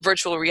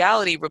virtual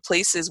reality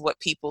replaces what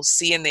people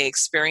see and they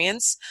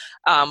experience,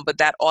 but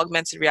that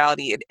augmented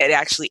reality, it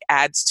actually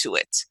adds to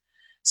it.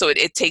 So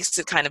it takes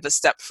it kind of a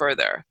step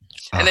further.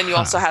 And then you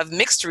also Aha. have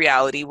mixed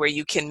reality where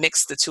you can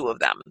mix the two of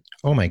them.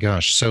 Oh my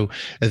gosh. So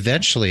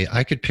eventually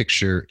I could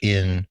picture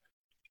in,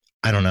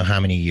 I don't know how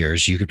many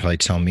years, you could probably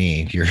tell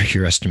me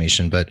your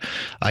estimation, but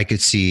I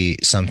could see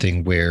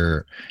something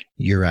where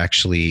you're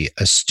actually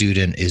a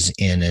student is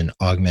in an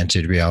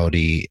augmented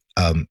reality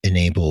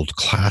enabled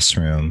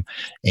classroom,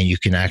 and you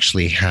can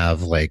actually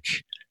have like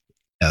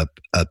a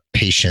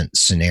patient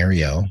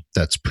scenario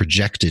that's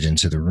projected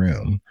into the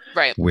room,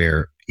 Right.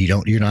 where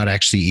you're not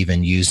actually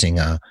even using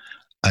a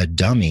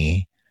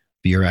dummy,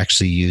 you're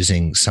actually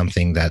using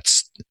something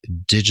that's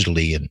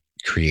digitally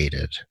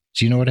created.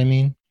 Do you know what I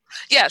mean?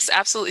 Yes,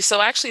 absolutely.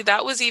 So actually,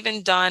 that was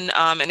even done,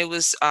 and it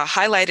was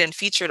highlighted and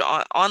featured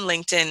on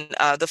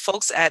LinkedIn. The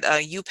folks at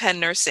UPenn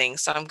Nursing,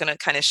 so I'm going to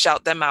kind of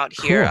shout them out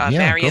here. Cool. Yeah, go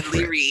Marion for it.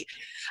 Leary,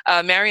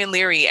 Marion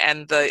Leary,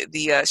 and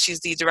the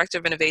she's the director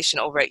of innovation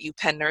over at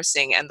UPenn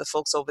Nursing, and the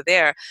folks over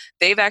there,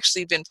 they've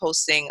actually been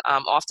posting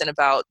often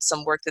about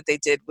some work that they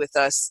did with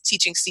us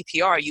teaching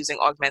CPR using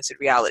augmented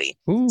reality.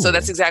 So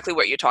that's Ooh, exactly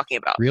what you're talking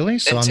about, really?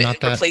 So and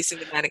replacing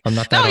the medic. I'm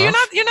not No, that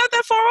off? you're not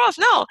that far off.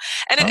 No,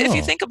 and if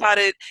you Oh, think about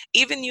it,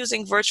 even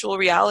using virtual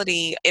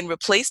reality in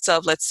replace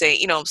of, let's say,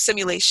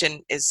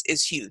 simulation is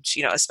huge,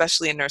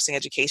 especially in nursing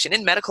education,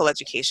 in medical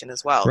education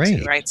as well too,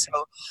 right. right?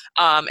 So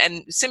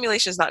and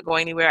simulation is not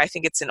going anywhere. I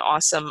think it's an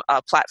awesome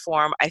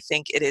platform. I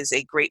think it is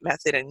a great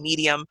method and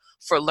medium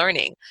for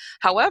learning.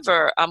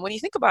 However, when you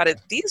think about it,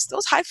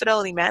 those high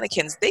fidelity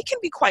mannequins, they can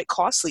be quite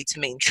costly to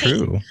maintain.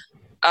 True.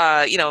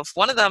 If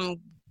one of them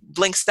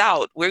blinks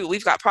out,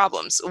 we've got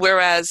problems.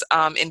 Whereas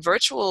in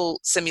virtual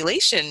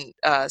simulation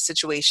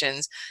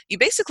situations, you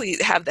basically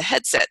have the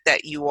headset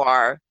that you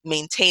are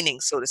maintaining,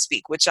 so to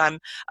speak, which I'm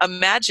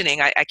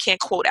imagining, I can't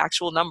quote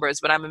actual numbers,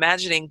 but I'm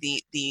imagining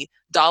the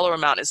dollar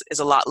amount is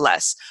a lot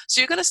less.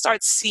 So you're going to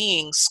start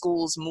seeing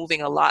schools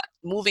moving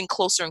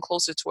closer and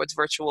closer towards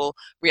virtual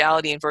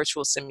reality and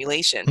virtual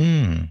simulation.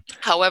 Mm,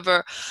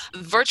 However,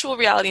 virtual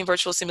reality and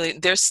virtual simulation,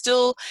 they're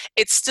still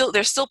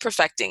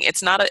perfecting.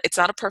 It's not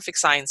a perfect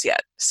science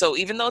yet. So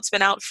even though it's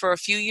been out for a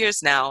few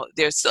years now,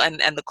 there's still, and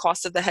the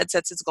cost of the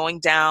headsets is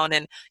going down,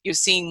 and you're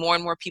seeing more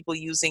and more people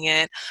using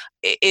it.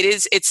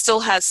 It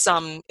still has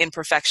some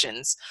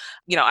imperfections.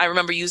 I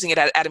remember using it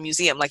at a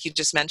museum, like you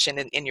just mentioned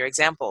in your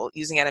example,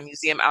 using it at a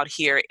museum out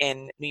here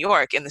in New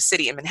York, in the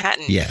city, in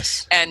Manhattan.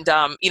 yes. And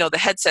the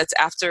headsets,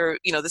 after,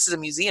 this is a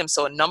museum,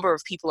 so a number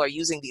of people are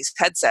using these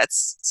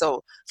headsets.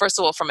 So first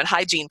of all, from a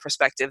hygiene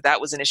perspective,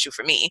 that was an issue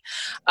for me,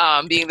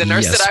 being the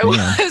nurse that Yes, I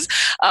ma'am.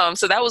 was.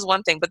 So that was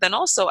one thing. But then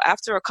also,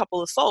 after a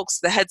couple of folks,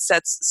 the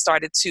headsets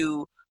started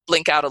to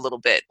blink out a little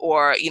bit,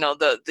 or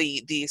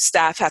the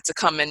staff had to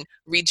come and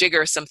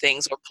rejigger some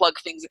things or plug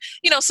things.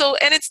 So,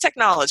 and it's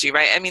technology,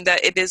 right? I mean,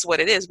 that it is what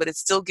it is, but it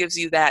still gives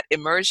you that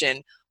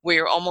immersion where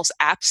you're almost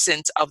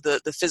absent of the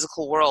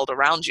physical world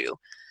around you.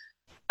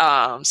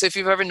 So if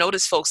you've ever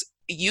noticed folks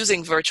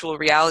using virtual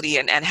reality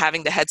and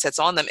having the headsets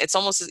on them, it's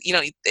almost,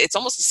 it's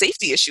almost a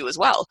safety issue as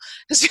well,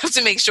 because you have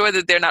to make sure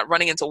that they're not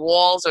running into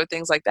walls or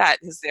things like that,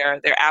 because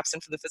they're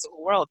absent from the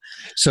physical world.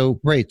 So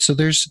right. So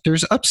there's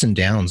ups and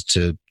downs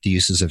to the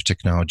uses of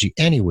technology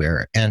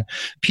anywhere. And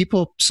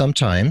people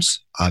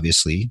sometimes,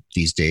 obviously,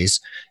 these days,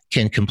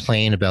 can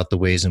complain about the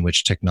ways in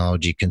which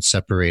technology can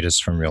separate us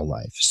from real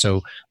life. So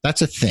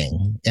that's a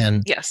thing.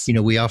 And Yes.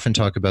 we often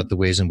talk about the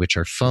ways in which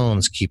our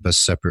phones keep us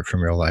separate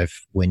from real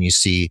life. When you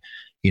see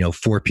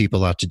four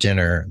people out to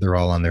dinner, they're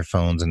all on their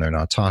phones and they're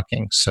not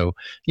talking. So,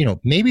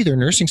 maybe they're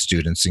nursing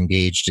students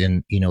engaged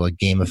in, a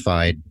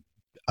gamified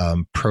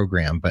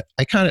program, but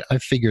I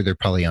figure they're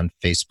probably on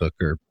Facebook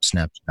or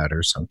Snapchat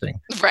or something.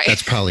 Right.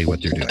 That's probably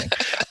what they're doing.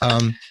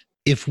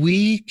 If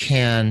we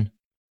can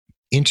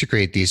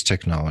integrate these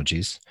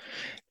technologies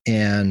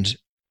and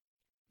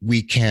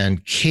we can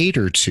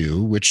cater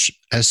to, which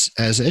as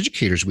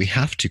educators, we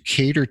have to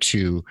cater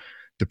to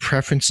the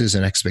preferences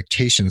and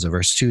expectations of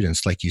our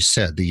students. Like you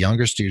said, the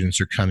younger students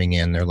are coming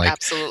in, they're like,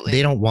 Absolutely.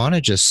 they don't want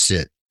to just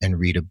sit and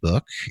read a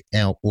book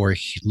or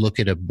look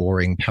at a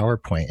boring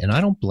PowerPoint. And I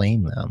don't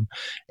blame them.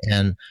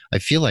 And I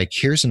feel like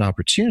here's an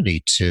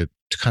opportunity to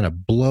kind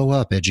of blow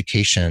up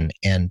education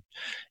and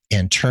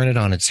turn it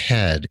on its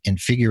head and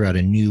figure out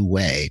a new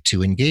way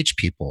to engage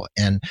people.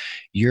 And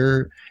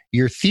your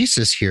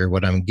thesis here,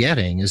 what I'm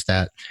getting is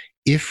that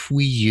if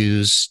we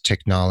use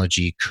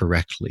technology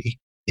correctly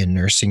in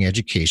nursing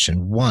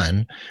education,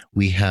 one,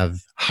 we have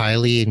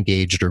highly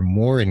engaged or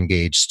more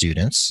engaged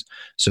students,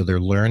 so they're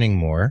learning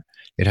more.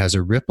 It has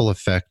a ripple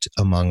effect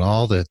among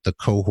all the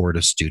cohort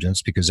of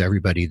students, because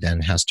everybody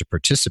then has to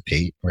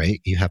participate, right?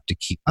 You have to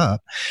keep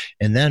up.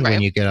 And then Right.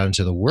 when you get out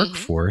into the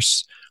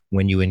workforce,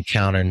 when you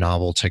encounter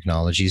novel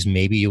technologies,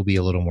 maybe you'll be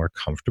a little more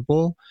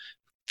comfortable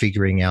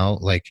figuring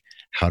out, like,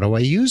 how do I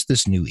use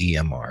this new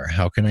EMR?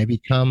 How can I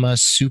become a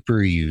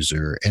super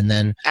user? And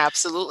then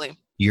Absolutely.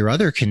 your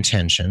other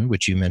contention,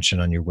 which you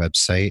mentioned on your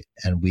website,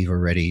 and we've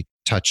already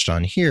touched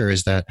on here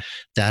is that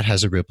that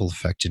has a ripple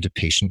effect into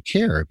patient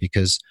care,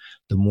 because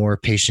the more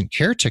patient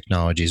care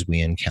technologies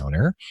we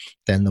encounter,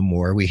 then the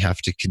more we have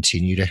to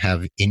continue to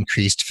have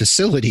increased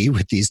facility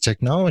with these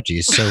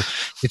technologies. So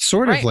it's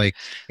sort of Right. like,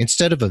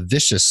 instead of a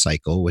vicious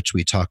cycle, which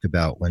we talk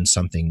about when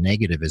something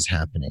negative is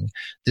happening,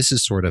 this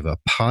is sort of a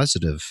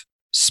positive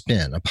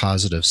spin, a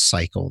positive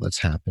cycle that's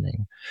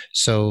happening.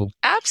 So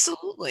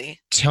Absolutely.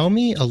 tell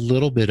me a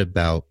little bit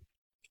about,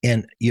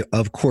 and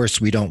of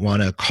course, we don't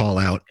want to call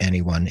out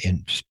anyone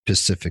in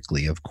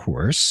specifically, of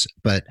course,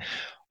 but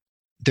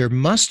there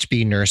must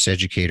be nurse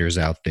educators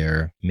out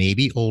there,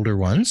 maybe older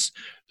ones,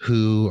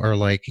 who are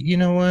like, you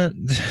know what,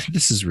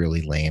 this is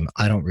really lame.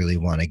 I don't really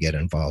want to get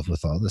involved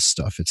with all this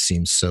stuff. It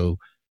seems so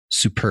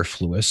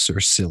superfluous or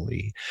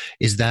silly.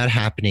 Is that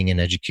happening in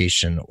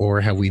education,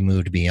 or have we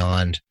moved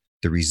beyond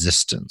the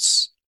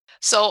resistance?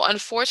 So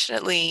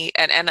unfortunately,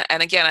 and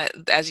again,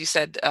 as you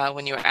said,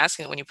 when you were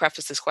asking, when you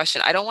prefaced this question,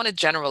 I don't want to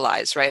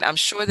generalize, right? I'm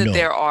sure that No.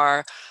 there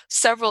are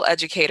several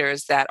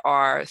educators that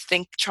are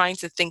trying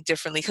to think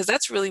differently, because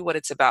that's really what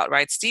it's about,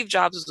 right? Steve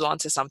Jobs was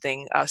onto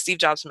something. Steve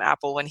Jobs from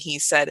Apple, when he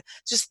said,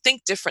 "Just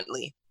think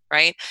differently."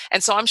 Right.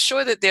 And so I'm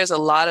sure that there's a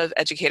lot of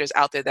educators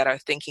out there that are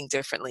thinking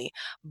differently,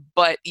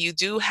 but you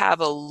do have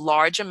a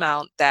large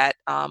amount that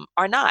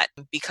are not,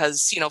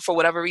 because, for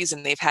whatever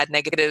reason, they've had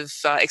negative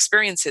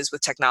experiences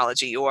with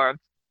technology, or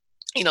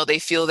they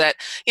feel that,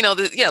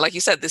 yeah, like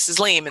you said, this is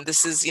lame, and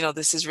this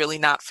is really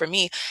not for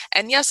me.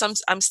 And yes,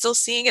 I'm still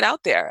seeing it out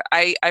there.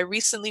 I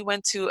recently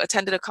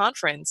attended a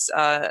conference,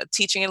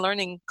 teaching and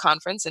learning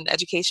conference, and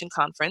education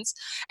conference,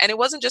 and it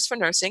wasn't just for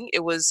nursing.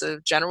 It was a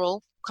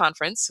general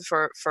conference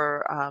for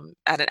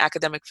at an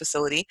academic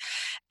facility.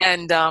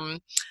 And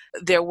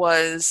there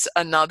was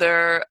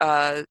another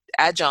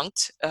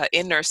adjunct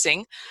in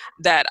nursing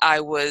that I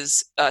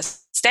was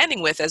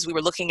standing with as we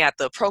were looking at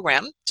the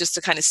program, just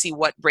to kind of see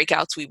what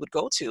breakouts we would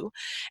go to.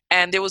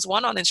 And there was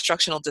one on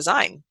instructional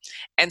design.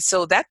 And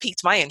so that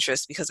piqued my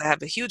interest, because I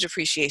have a huge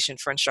appreciation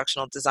for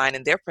instructional design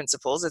and their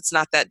principles. It's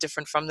not that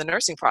different from the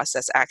nursing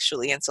process,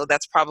 actually. And so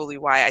that's probably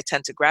why I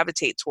tend to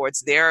gravitate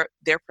towards their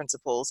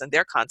principles and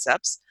their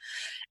concepts.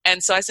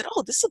 And so I said,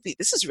 "Oh, this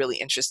is really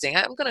interesting.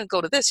 I'm going to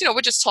go to this."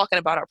 We're just talking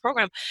about our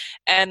program,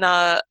 and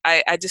I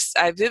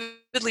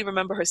vividly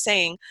remember her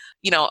saying,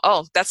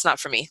 "Oh, that's not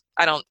for me.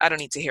 I don't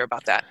need to hear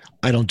about that."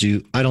 I don't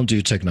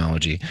do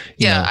technology.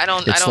 Yeah, It's I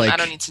don't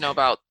like, need to know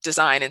about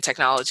design and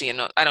technology,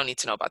 and I don't need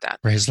to know about that.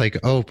 right, it's like,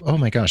 oh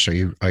my gosh, are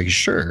you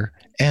sure?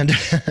 And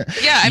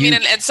Yeah, I mean, you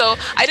and so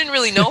I didn't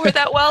really know her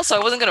that well, so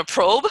I wasn't going to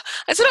probe.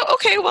 I said, "Oh,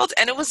 okay, well,"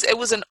 and it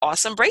was an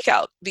awesome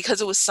breakout,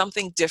 because it was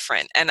something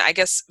different. And I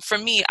guess for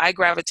me, I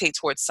gravitate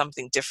towards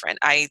something different.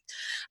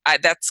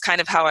 That's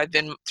kind of how I've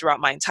been throughout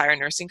my entire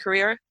nursing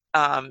career.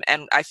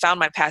 And I found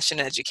my passion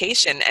in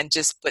education,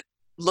 but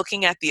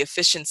looking at the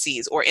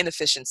efficiencies or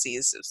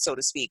inefficiencies, so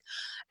to speak,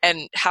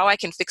 and how I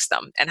can fix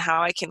them, and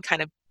how I can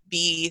kind of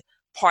be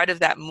part of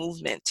that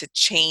movement to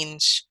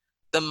change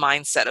the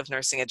mindset of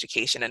nursing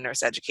education and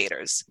nurse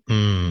educators.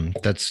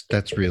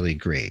 that's really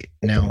great.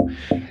 Now,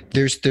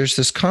 there's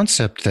this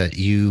concept that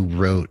you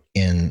wrote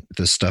in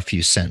the stuff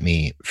you sent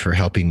me for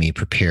helping me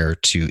prepare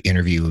to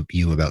interview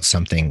you about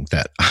something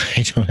that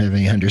I don't have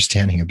any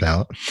understanding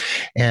about.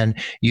 And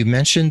you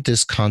mentioned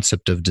this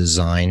concept of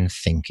design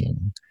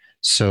thinking.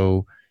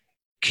 So,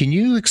 can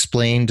you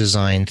explain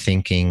design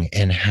thinking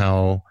and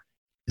how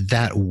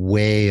that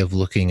way of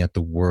looking at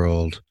the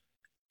world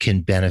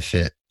can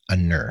benefit a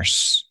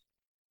nurse?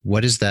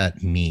 What does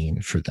that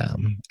mean for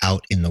them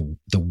out in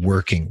the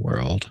working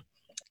world?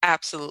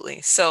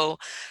 Absolutely. So,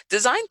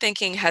 design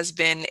thinking has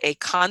been a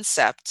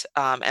concept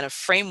and a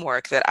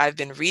framework that I've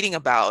been reading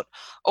about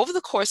over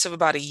the course of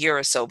about a year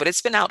or so, but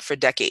it's been out for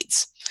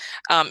decades.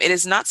 It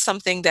is not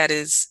something that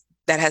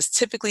has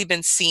typically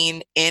been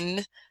seen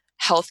in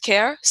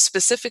healthcare,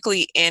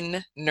 specifically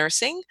in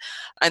nursing,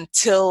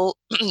 until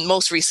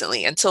most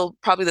recently, until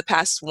probably the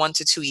past 1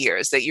 to 2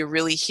 years, that you're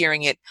really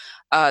hearing it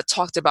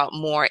talked about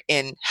more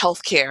in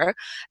healthcare,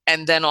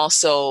 and then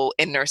also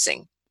in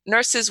nursing.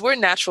 Nurses, we're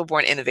natural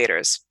born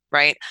innovators,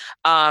 right?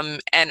 And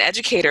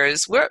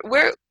educators,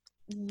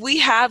 we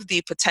have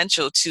the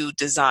potential to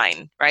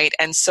design, right?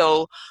 And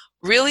so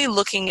really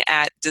looking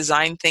at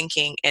design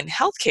thinking in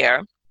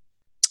healthcare,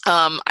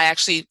 I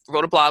actually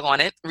wrote a blog on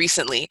it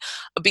recently,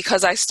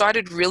 because I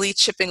started really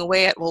chipping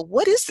away at, well,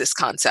 what is this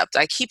concept?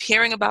 I keep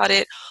hearing about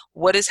it.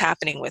 What is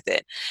happening with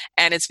it?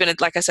 And it's been,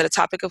 like I said, a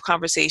topic of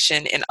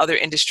conversation in other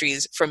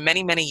industries for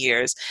many, many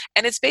years.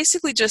 And it's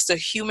basically just a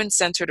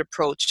human-centered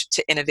approach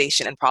to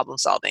innovation and problem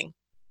solving.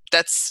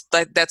 That's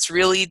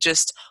really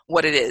just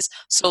what it is.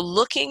 So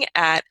looking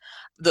at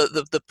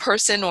the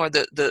person, or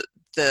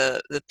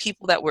the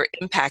people that we're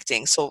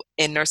impacting. So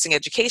in nursing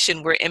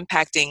education, we're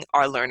impacting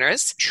our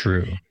learners,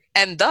 True.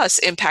 and thus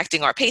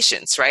impacting our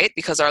patients, right?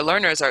 Because our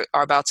learners are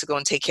about to go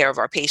and take care of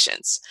our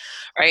patients,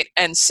 right?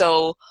 And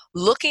so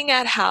looking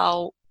at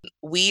how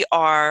we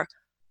are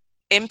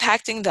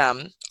impacting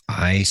them,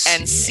 I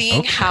and see.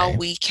 seeing how Okay.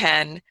 we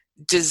can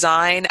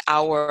design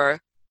our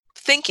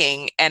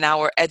thinking and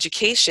our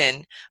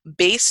education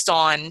based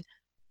on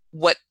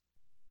what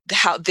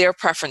how their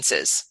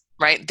preferences,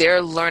 right?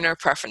 Their learner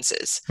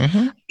preferences.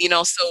 Mm-hmm.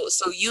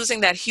 So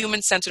using that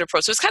human-centered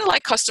approach. So it's kind of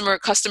like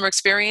customer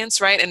experience,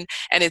 right? And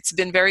it's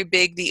been very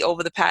big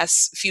over the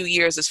past few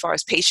years as far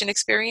as patient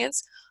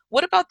experience.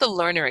 What about the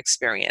learner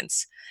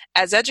experience?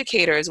 As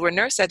educators, we're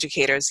nurse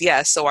educators,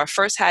 yes. So our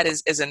first hat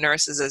is as a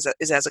nurse, is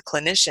as a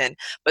clinician,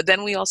 but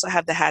then we also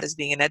have the hat as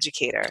being an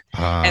educator.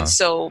 And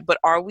so, but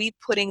are we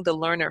putting the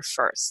learner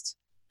first?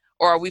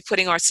 Or are we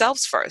putting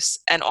ourselves first?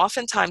 And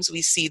oftentimes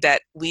we see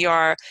that we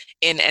are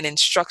in an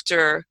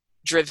instructor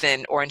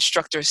driven or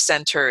instructor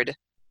centered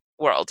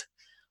world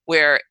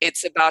where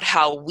it's about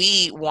how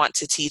we want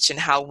to teach and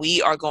how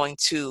we are going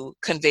to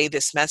convey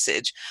this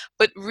message.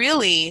 But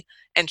really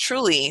and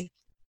truly,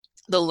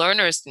 the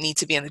learners need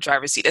to be in the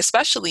driver's seat,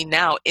 especially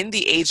now in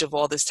the age of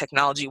all this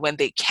technology when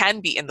they can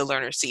be in the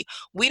learner's seat.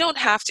 We don't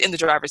have to, in the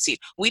driver's seat,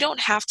 we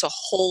don't have to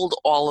hold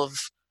all of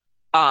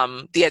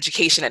the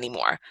education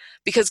anymore,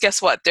 because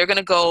guess what? They're going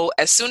to go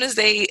as soon as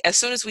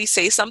we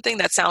say something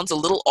that sounds a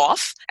little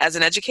off as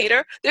an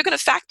educator, they're going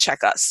to fact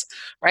check us,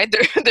 right?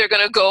 They're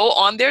going to go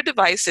on their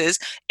devices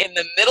in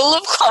the middle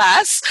of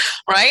class,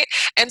 right?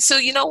 And so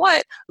you know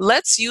what?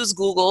 Let's use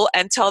Google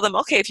and tell them,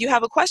 okay, if you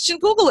have a question,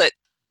 Google it.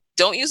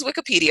 Don't use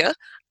Wikipedia.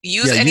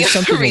 Use any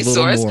other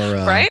resource,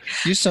 right?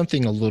 Use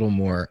something a little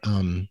more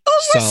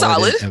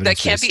solid that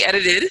can't be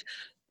edited.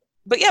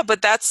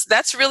 But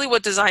that's really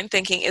what design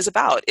thinking is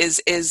about, is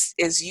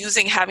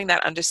having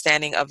that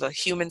understanding of a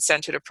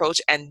human-centered approach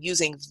and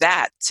using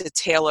that to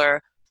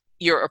tailor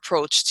your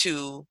approach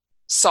to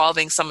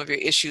solving some of your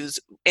issues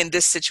in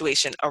this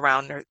situation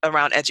around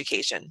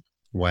education.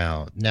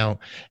 Wow. Now,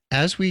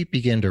 as we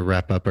begin to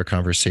wrap up our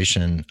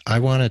conversation, I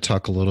want to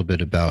talk a little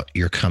bit about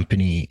your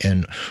company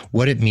and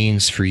what it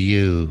means for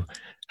you,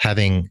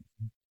 having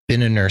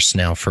been a nurse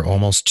now for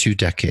almost 2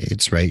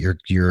 decades, right?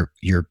 You're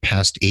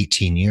past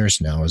 18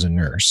 years now as a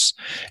nurse,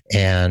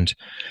 and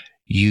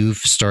you've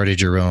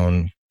started your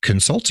own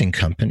consulting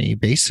company,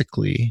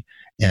 basically,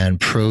 and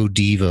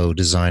ProDevo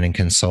Design and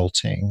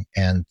Consulting,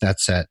 and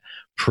that's at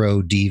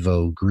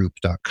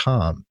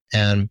prodevogroup.com.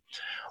 And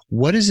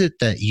what is it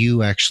that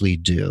you actually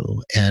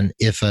do? And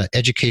if an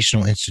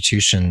educational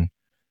institution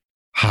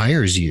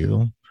hires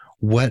you,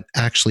 what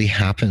actually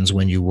happens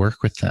when you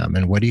work with them,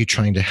 and what are you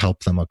trying to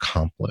help them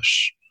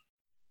accomplish?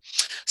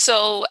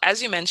 So,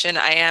 as you mentioned,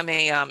 I am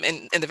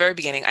in the very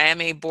beginning, I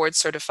am a board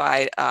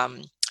certified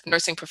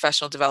nursing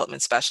professional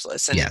development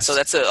specialist. And yes. So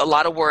that's a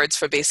lot of words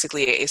for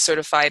basically a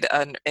certified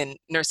in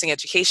nursing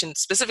education,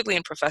 specifically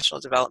in professional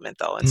development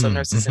though. And so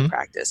nurses in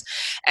practice.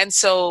 And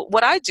so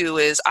what I do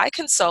is I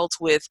consult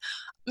with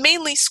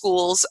mainly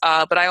schools,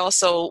 but I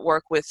also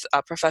work with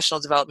professional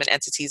development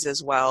entities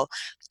as well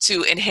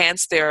to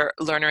enhance their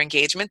learner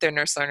engagement, their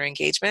nurse learner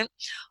engagement,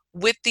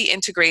 with the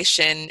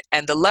integration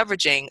and the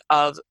leveraging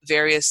of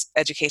various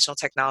educational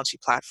technology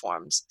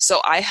platforms.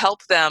 So I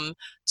help them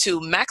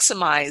to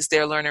maximize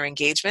their learner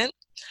engagement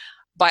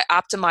by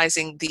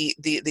optimizing the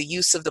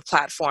use of the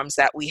platforms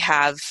that we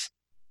have,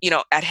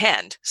 at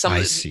hand.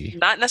 I see.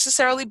 Not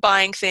necessarily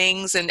buying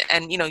things and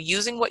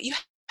using what you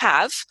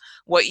have,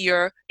 what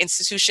your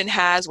institution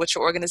has, what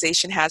your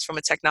organization has from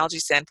a technology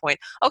standpoint.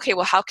 Okay,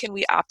 well, how can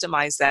we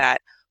optimize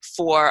that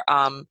for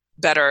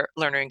better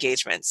learner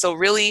engagement? So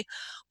really,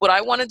 what I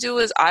want to do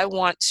is I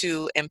want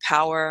to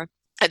empower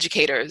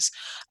educators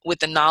with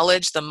the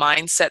knowledge, the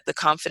mindset, the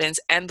confidence,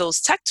 and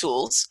those tech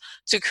tools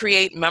to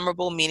create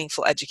memorable,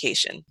 meaningful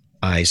education.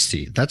 I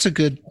see. That's a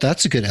good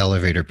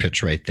elevator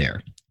pitch right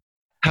there.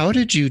 How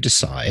did you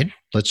decide?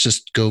 Let's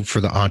just go for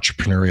the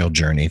entrepreneurial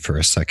journey for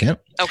a second.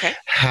 Okay.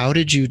 How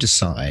did you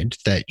decide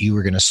that you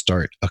were going to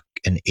start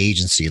an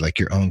agency, like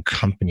your own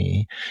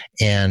company,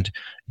 and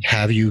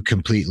have you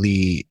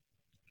completely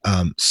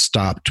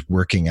stopped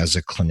working as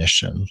a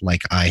clinician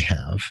like I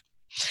have?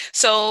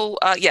 So,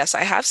 yes,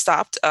 I have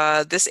stopped.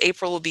 This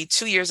April will be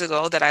 2 years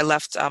ago that I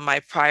left my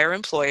prior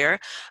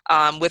employer,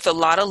 with a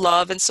lot of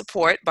love and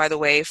support, by the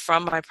way,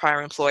 from my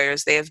prior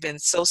employers. They have been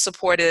so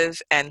supportive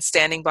and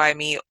standing by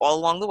me all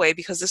along the way,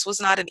 because this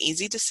was not an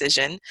easy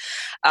decision.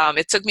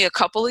 It took me a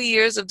couple of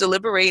years of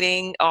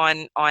deliberating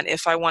on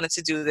if I wanted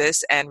to do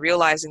this and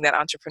realizing that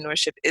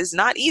entrepreneurship is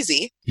not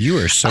easy. You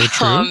are so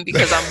true.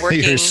 Because I'm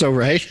working. You're so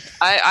right.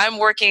 I'm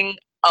working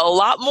a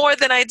lot more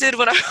than I did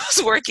when I was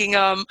working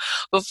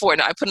before.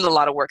 Now, I put in a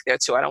lot of work there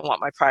too. I don't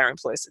want my prior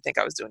employees to think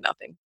I was doing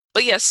nothing.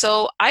 But yeah,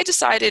 so I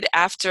decided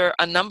after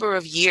a number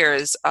of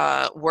years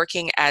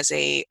working as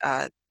a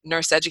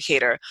nurse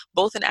educator,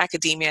 both in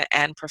academia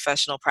and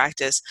professional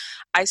practice,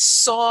 I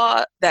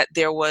saw that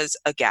there was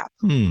a gap.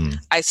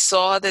 I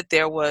saw that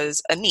there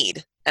was a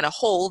need and a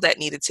hole that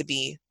needed to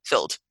be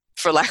filled,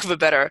 for lack of a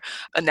better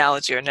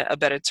analogy or a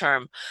better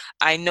term.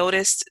 I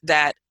noticed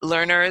that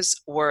learners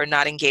were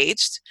not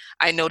engaged.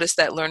 I noticed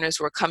that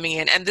learners were coming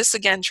in, and this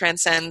again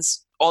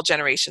transcends all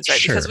generations, right?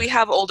 Sure. Because we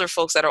have older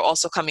folks that are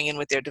also coming in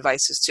with their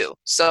devices too.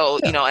 So,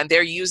 and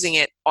they're using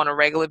it on a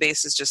regular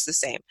basis just the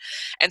same.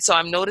 And so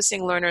I'm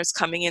noticing learners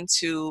coming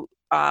into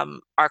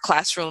our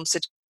classroom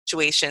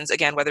situations,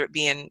 again, whether it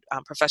be in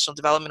professional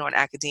development or in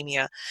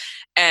academia,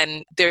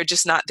 and they're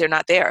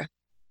not there.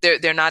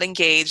 They're not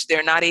engaged.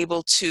 They're not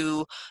able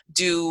to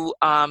do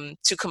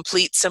to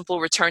complete simple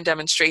return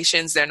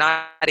demonstrations. They're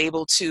not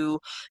able to,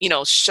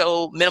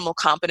 show minimal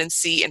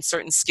competency in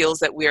certain skills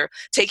that we're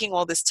taking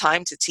all this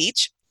time to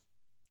teach,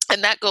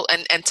 and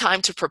and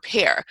time to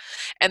prepare.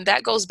 And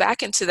that goes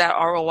back into that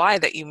ROI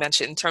that you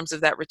mentioned in terms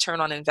of that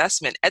return on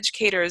investment.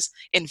 Educators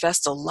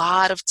invest a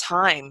lot of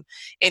time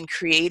in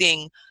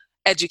creating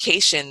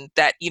education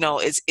that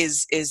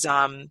is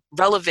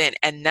relevant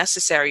and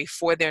necessary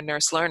for their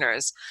nurse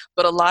learners,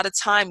 but a lot of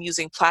time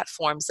using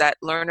platforms that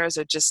learners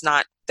are just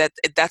not,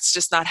 that's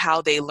just not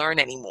how they learn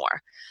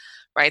anymore.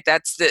 Right,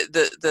 that's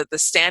the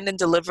stand and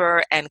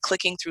deliver and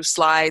clicking through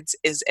slides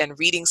and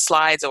reading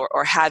slides,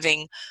 or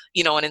having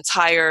an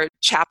entire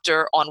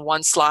chapter on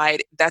one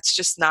slide. That's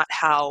just not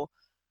how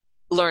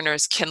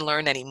learners can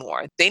learn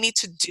anymore. They need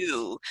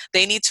to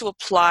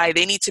apply,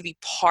 they need to be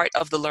part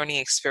of the learning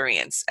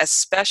experience,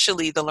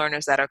 especially the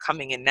learners that are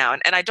coming in now.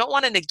 And I don't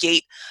want to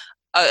negate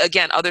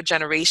again, other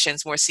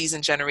generations, more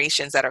seasoned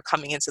generations that are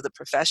coming into the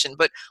profession,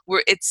 but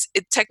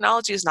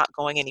technology is not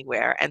going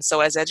anywhere. And so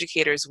as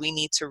educators, we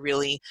need to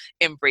really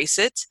embrace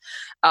it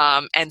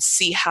and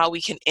see how we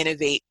can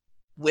innovate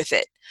with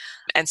it.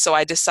 And so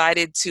I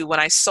decided to, when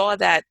I saw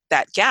that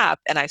gap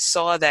and I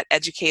saw that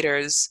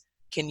educators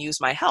can use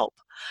my help,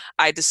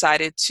 I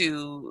decided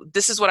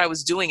this is what I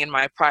was doing in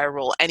my prior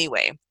role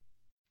anyway,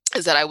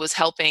 is that I was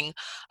helping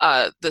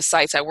the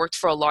sites. I worked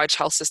for a large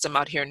health system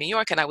out here in New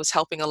York, and I was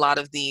helping a lot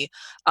of the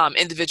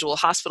individual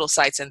hospital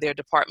sites and their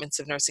departments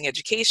of nursing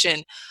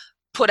education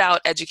put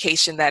out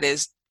education that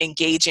is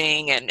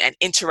engaging and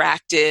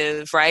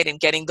interactive, right? And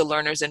getting the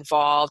learners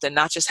involved and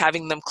not just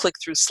having them click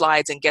through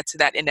slides and get to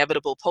that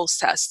inevitable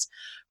post-test,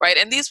 right?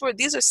 And these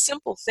are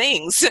simple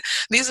things.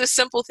 These are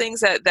simple things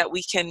that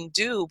we can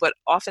do, but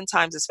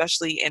oftentimes,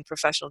 especially in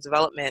professional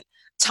development,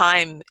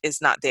 time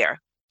is not there.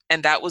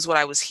 And that was what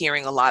I was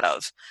hearing a lot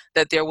of,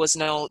 that there's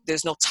no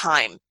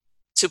time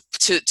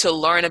to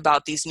learn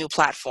about these new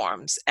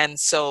platforms. And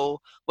so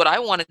what I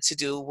wanted to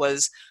do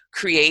was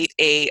create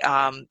a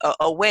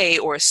way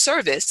or a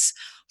service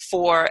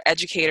for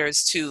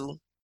educators to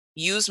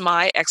use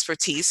my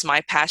expertise,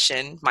 my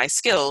passion, my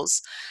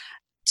skills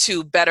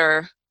to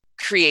better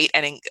create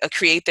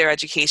their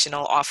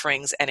educational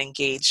offerings and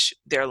engage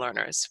their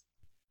learners.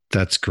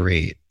 That's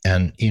great.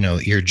 And,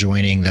 you're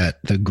joining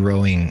the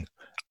growing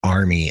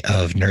army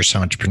of nurse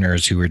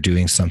entrepreneurs who are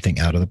doing something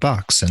out of the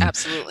box. And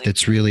absolutely,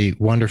 it's really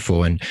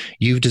wonderful. And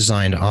you've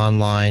designed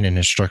online and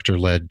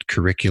instructor-led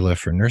curricula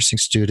for nursing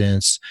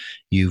students.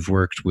 You've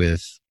worked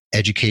with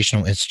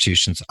educational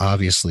institutions,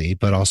 obviously,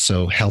 but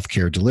also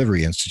healthcare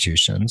delivery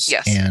institutions.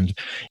 Yes. And,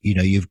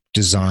 you've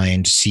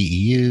designed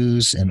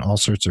CEUs and all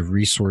sorts of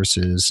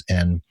resources,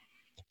 and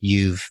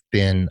you've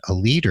been a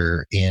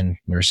leader in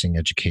nursing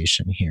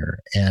education here.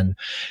 And,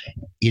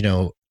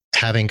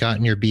 having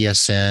gotten your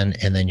BSN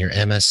and then your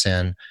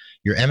MSN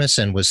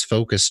was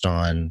focused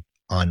on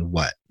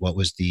what? What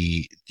was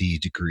the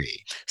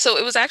degree? So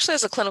it was actually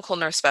as a clinical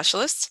nurse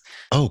specialist.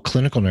 Oh,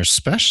 clinical nurse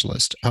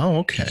specialist. Oh,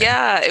 okay.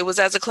 Yeah, it was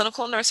as a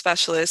clinical nurse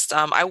specialist.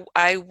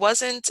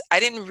 I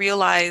didn't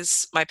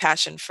realize my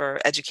passion for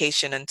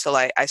education until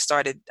I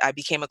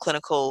became a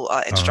clinical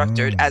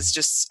instructor as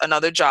just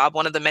another job.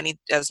 One of the many,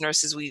 as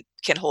nurses, we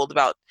can hold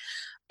about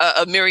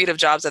a myriad of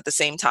jobs at the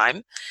same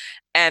time.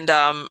 And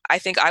I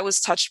think I was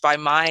touched by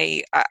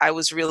I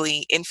was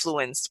really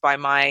influenced by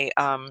my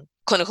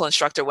clinical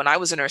instructor when I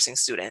was a nursing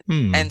student.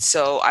 And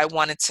so I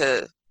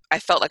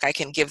felt like I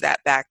can give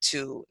that back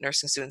to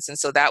nursing students. And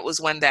so that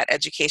was when that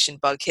education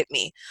bug hit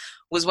me,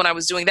 was when I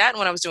was doing that and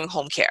when I was doing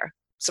home care,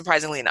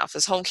 surprisingly enough,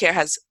 as home care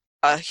has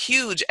a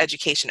huge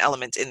education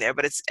element in there,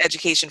 but it's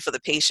education for the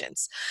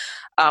patients,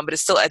 but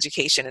it's still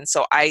education. And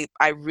so I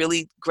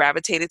really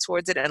gravitated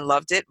towards it and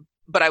loved it.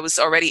 But I was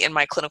already in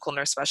my clinical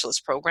nurse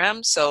specialist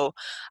program, so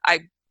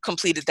I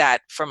completed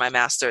that for my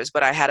master's,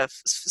 but I had a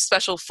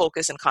special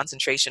focus and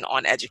concentration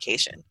on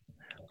education.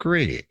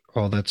 Great.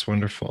 Oh, that's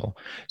wonderful.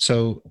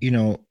 So,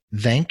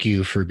 thank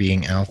you for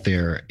being out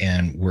there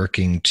and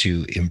working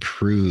to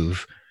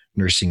improve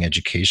nursing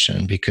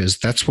education, because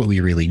that's what we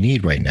really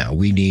need right now.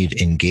 We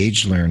need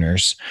engaged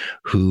learners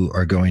who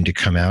are going to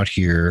come out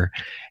here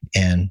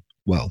and,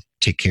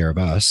 take care of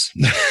us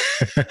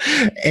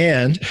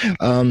and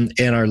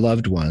our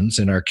loved ones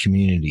and our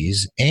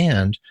communities.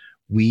 And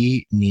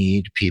we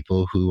need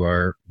people who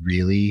are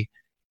really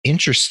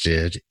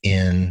interested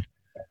in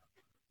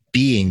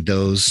being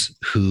those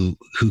who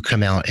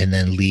come out and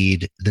then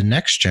lead the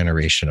next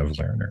generation of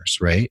learners,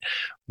 right?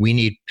 We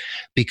need,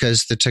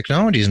 because the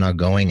technology is not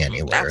going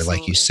anywhere. Absolutely.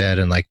 Like you said,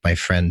 and like my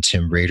friend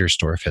Tim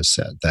Raderstorff has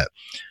said, that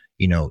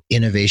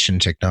innovation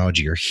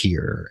technology are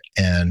here.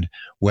 And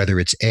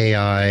whether it's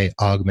AI,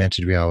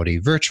 augmented reality,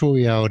 virtual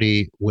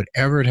reality,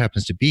 whatever it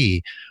happens to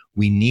be,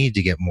 we need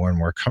to get more and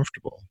more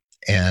comfortable.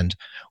 And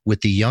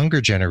with the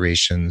younger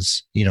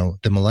generations,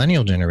 the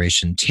millennial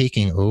generation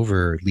taking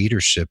over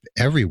leadership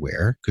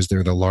everywhere because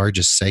they're the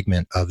largest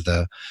segment of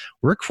the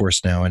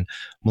workforce now. And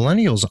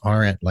millennials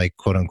aren't like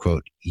quote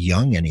unquote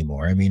young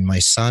anymore. I mean, my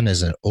son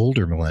is an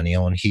older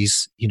millennial and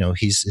he's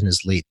in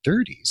his late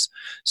 30s.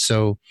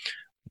 So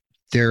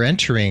they're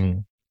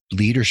entering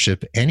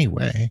leadership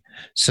anyway.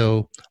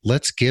 So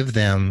let's give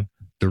them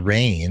the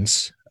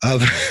reins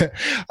of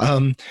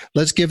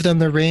let's give them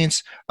the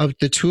reins of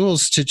the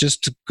tools to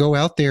just go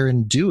out there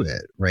and do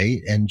it,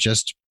 right? And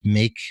just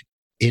make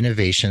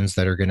innovations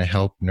that are going to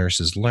help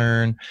nurses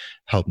learn,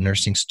 help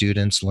nursing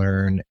students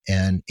learn,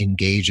 and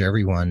engage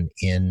everyone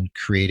in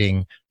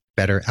creating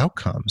better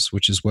outcomes,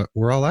 which is what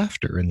we're all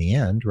after in the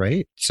end,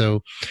 right?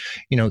 So,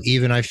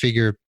 even I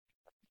figure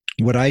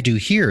what I do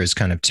here is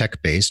kind of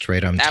tech-based,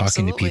 right? I'm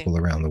talking to people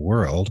around the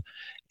world,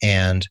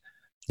 and,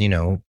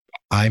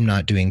 I'm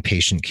not doing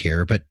patient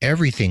care, but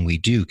everything we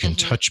do can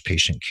touch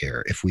patient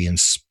care if we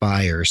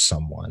inspire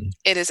someone.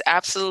 It is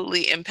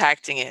absolutely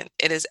impacting it.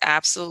 It is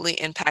absolutely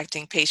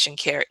impacting patient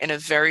care in a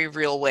very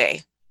real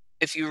way.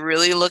 If you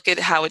really look at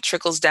how it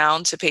trickles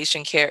down to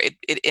patient care,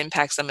 it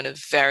impacts them in a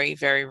very,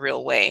 very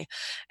real way.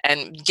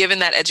 And given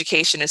that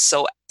education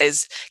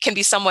can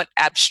be somewhat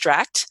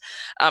abstract,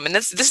 and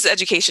this is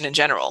education in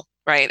general,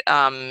 right?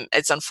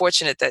 It's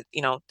unfortunate that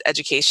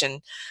education,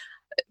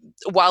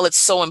 while it's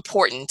so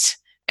important,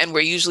 and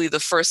we're usually the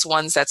first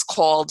ones that's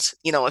called,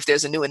 if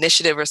there's a new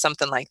initiative or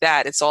something like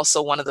that, it's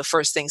also one of the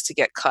first things to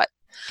get cut.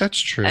 That's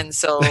true. And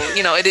so,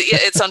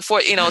 it's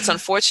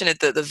unfortunate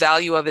that the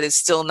value of it is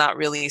still not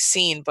really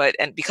seen,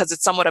 and because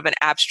it's somewhat of an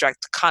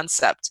abstract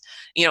concept,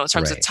 in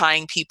terms of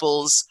tying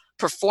people's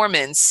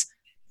performance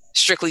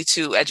strictly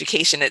to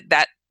education,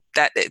 that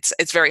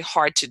it's very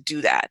hard to do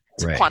that,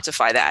 to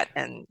quantify that.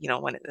 And,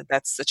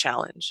 that's the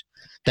challenge.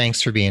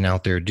 Thanks for being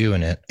out there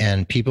doing it.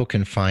 And people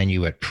can find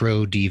you at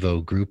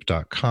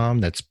prodevogroup.com.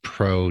 That's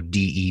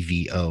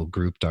ProDevo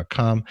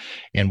group.com.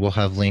 And we'll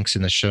have links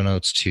in the show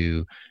notes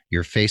to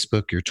your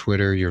Facebook, your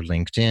Twitter, your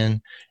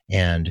LinkedIn,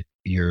 and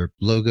your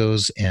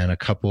logos, and a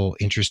couple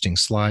interesting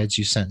slides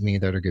you sent me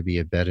that are going to be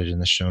embedded in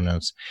the show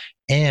notes.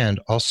 And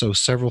also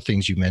several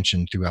things you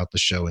mentioned throughout the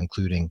show,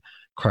 including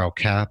Carl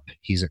Kapp.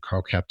 He's at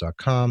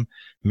carlkapp.com,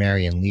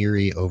 Marion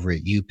Leary over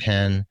at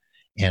UPenn.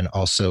 And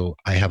also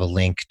I have a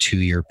link to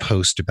your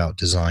post about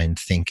design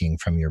thinking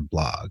from your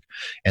blog.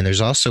 And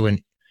there's also an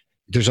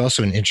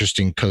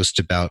interesting post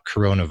about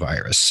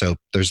coronavirus. So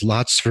there's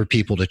lots for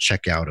people to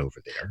check out over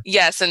there.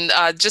 Yes. And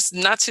just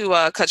not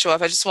to cut you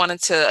off, I just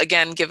wanted to,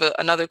 again, give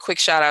another quick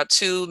shout out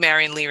to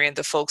Marion Leary and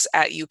the folks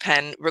at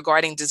UPenn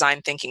regarding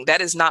design thinking.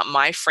 That is not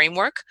my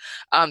framework.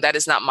 That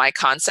is not my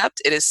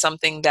concept. It is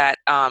something that,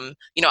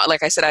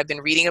 like I said, I've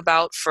been reading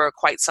about for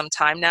quite some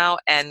time now.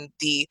 And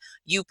the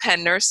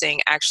UPenn Nursing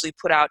actually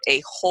put out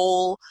a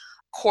whole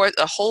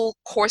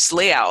course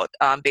layout,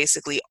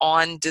 basically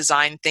on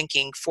design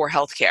thinking for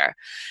healthcare.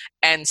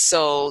 And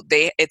so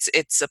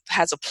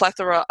has a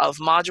plethora of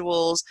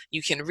modules.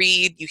 You can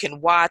read, you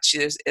can watch,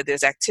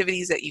 there's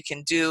activities that you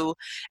can do.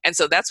 And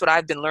so that's what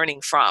I've been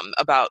learning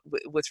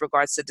with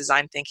regards to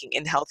design thinking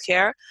in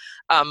healthcare.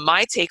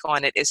 My take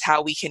on it is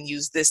how we can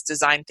use this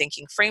design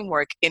thinking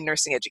framework in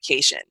nursing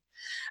education.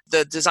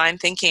 The design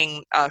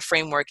thinking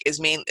framework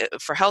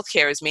for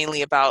healthcare is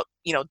mainly about,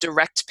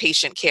 direct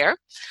patient care,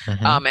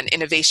 and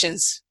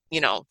innovations,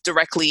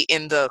 directly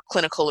in the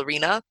clinical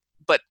arena.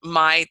 But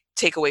my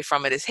takeaway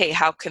from it is, hey,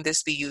 how can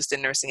this be used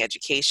in nursing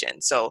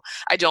education? So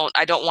I don't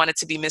want it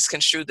to be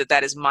misconstrued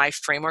that is my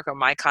framework or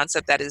my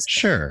concept. That is,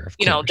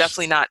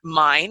 definitely not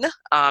mine.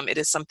 It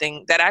is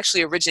something that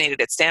actually originated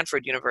at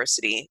Stanford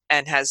University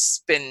and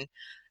has been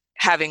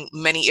having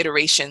many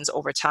iterations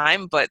over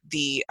time, but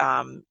the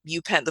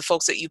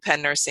folks at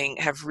UPenn Nursing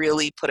have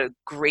really put a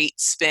great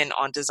spin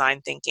on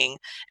design thinking,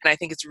 and I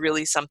think it's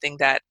really something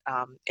that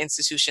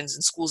institutions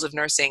and schools of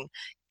nursing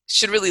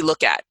should really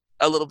look at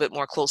a little bit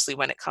more closely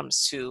when it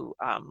comes to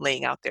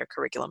laying out their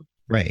curriculum.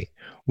 Right.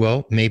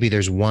 Well, maybe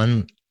there's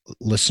one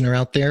listener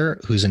out there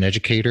who's an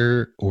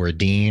educator or a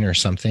dean or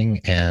something,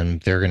 and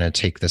they're going to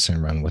take this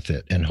and run with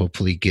it and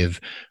hopefully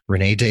give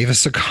Renee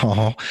Davis a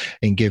call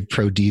and give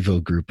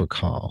ProDevo Group a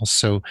call.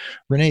 So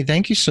Renee,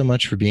 thank you so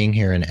much for being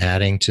here and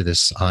adding to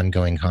this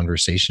ongoing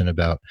conversation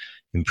about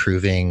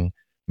improving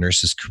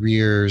nurses'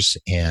 careers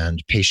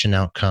and patient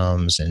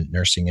outcomes and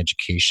nursing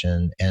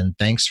education. And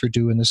thanks for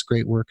doing this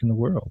great work in the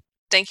world.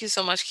 Thank you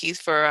so much, Keith,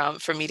 for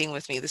meeting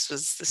with me. This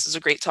was a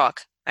great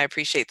talk. I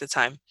appreciate the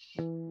time.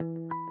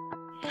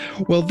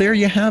 Well, there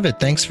you have it.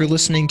 Thanks for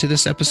listening to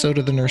this episode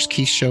of The Nurse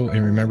Keith Show.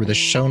 And remember, the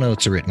show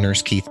notes are at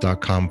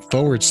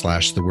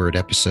nursekeith.com/the word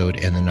episode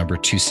and the number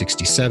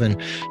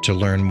 267 to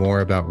learn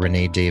more about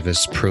Renee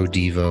Davis,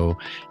 ProDevo,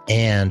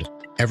 and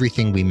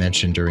Everything we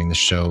mentioned during the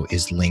show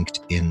is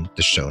linked in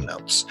the show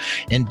notes.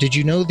 And did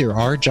you know there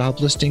are job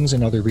listings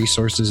and other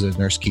resources at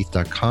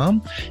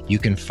nursekeith.com? You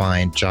can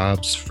find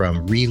jobs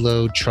from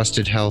Reload,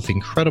 Trusted Health,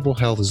 Incredible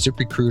Health,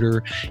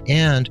 ZipRecruiter,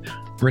 and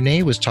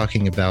Renee was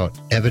talking about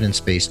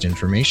evidence-based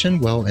information.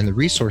 Well, in the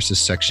resources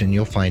section,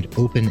 you'll find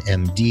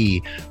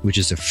OpenMD, which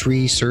is a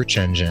free search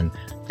engine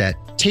that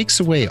takes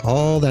away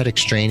all that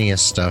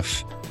extraneous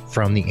stuff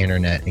from the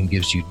internet and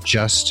gives you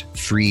just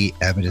free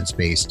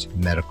evidence-based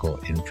medical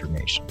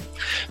information.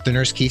 The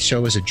Nurse Keith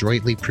Show is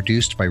adroitly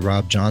produced by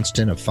Rob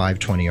Johnston of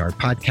 520 Art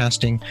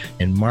Podcasting,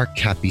 and Mark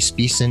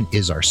Capi-Speason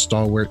is our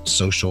stalwart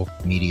social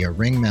media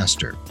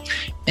ringmaster.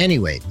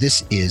 Anyway,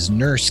 this is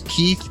Nurse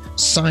Keith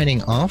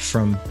signing off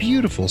from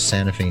beautiful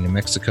Santa Fe, New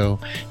Mexico,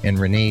 and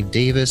Renee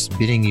Davis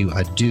bidding you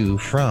adieu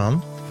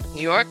from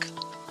New York,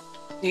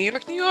 New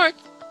York, New York.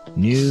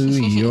 New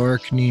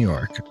York, New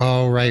York.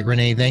 All right,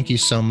 Renee, thank you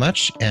so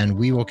much. And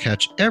we will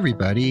catch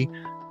everybody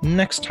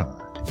next time.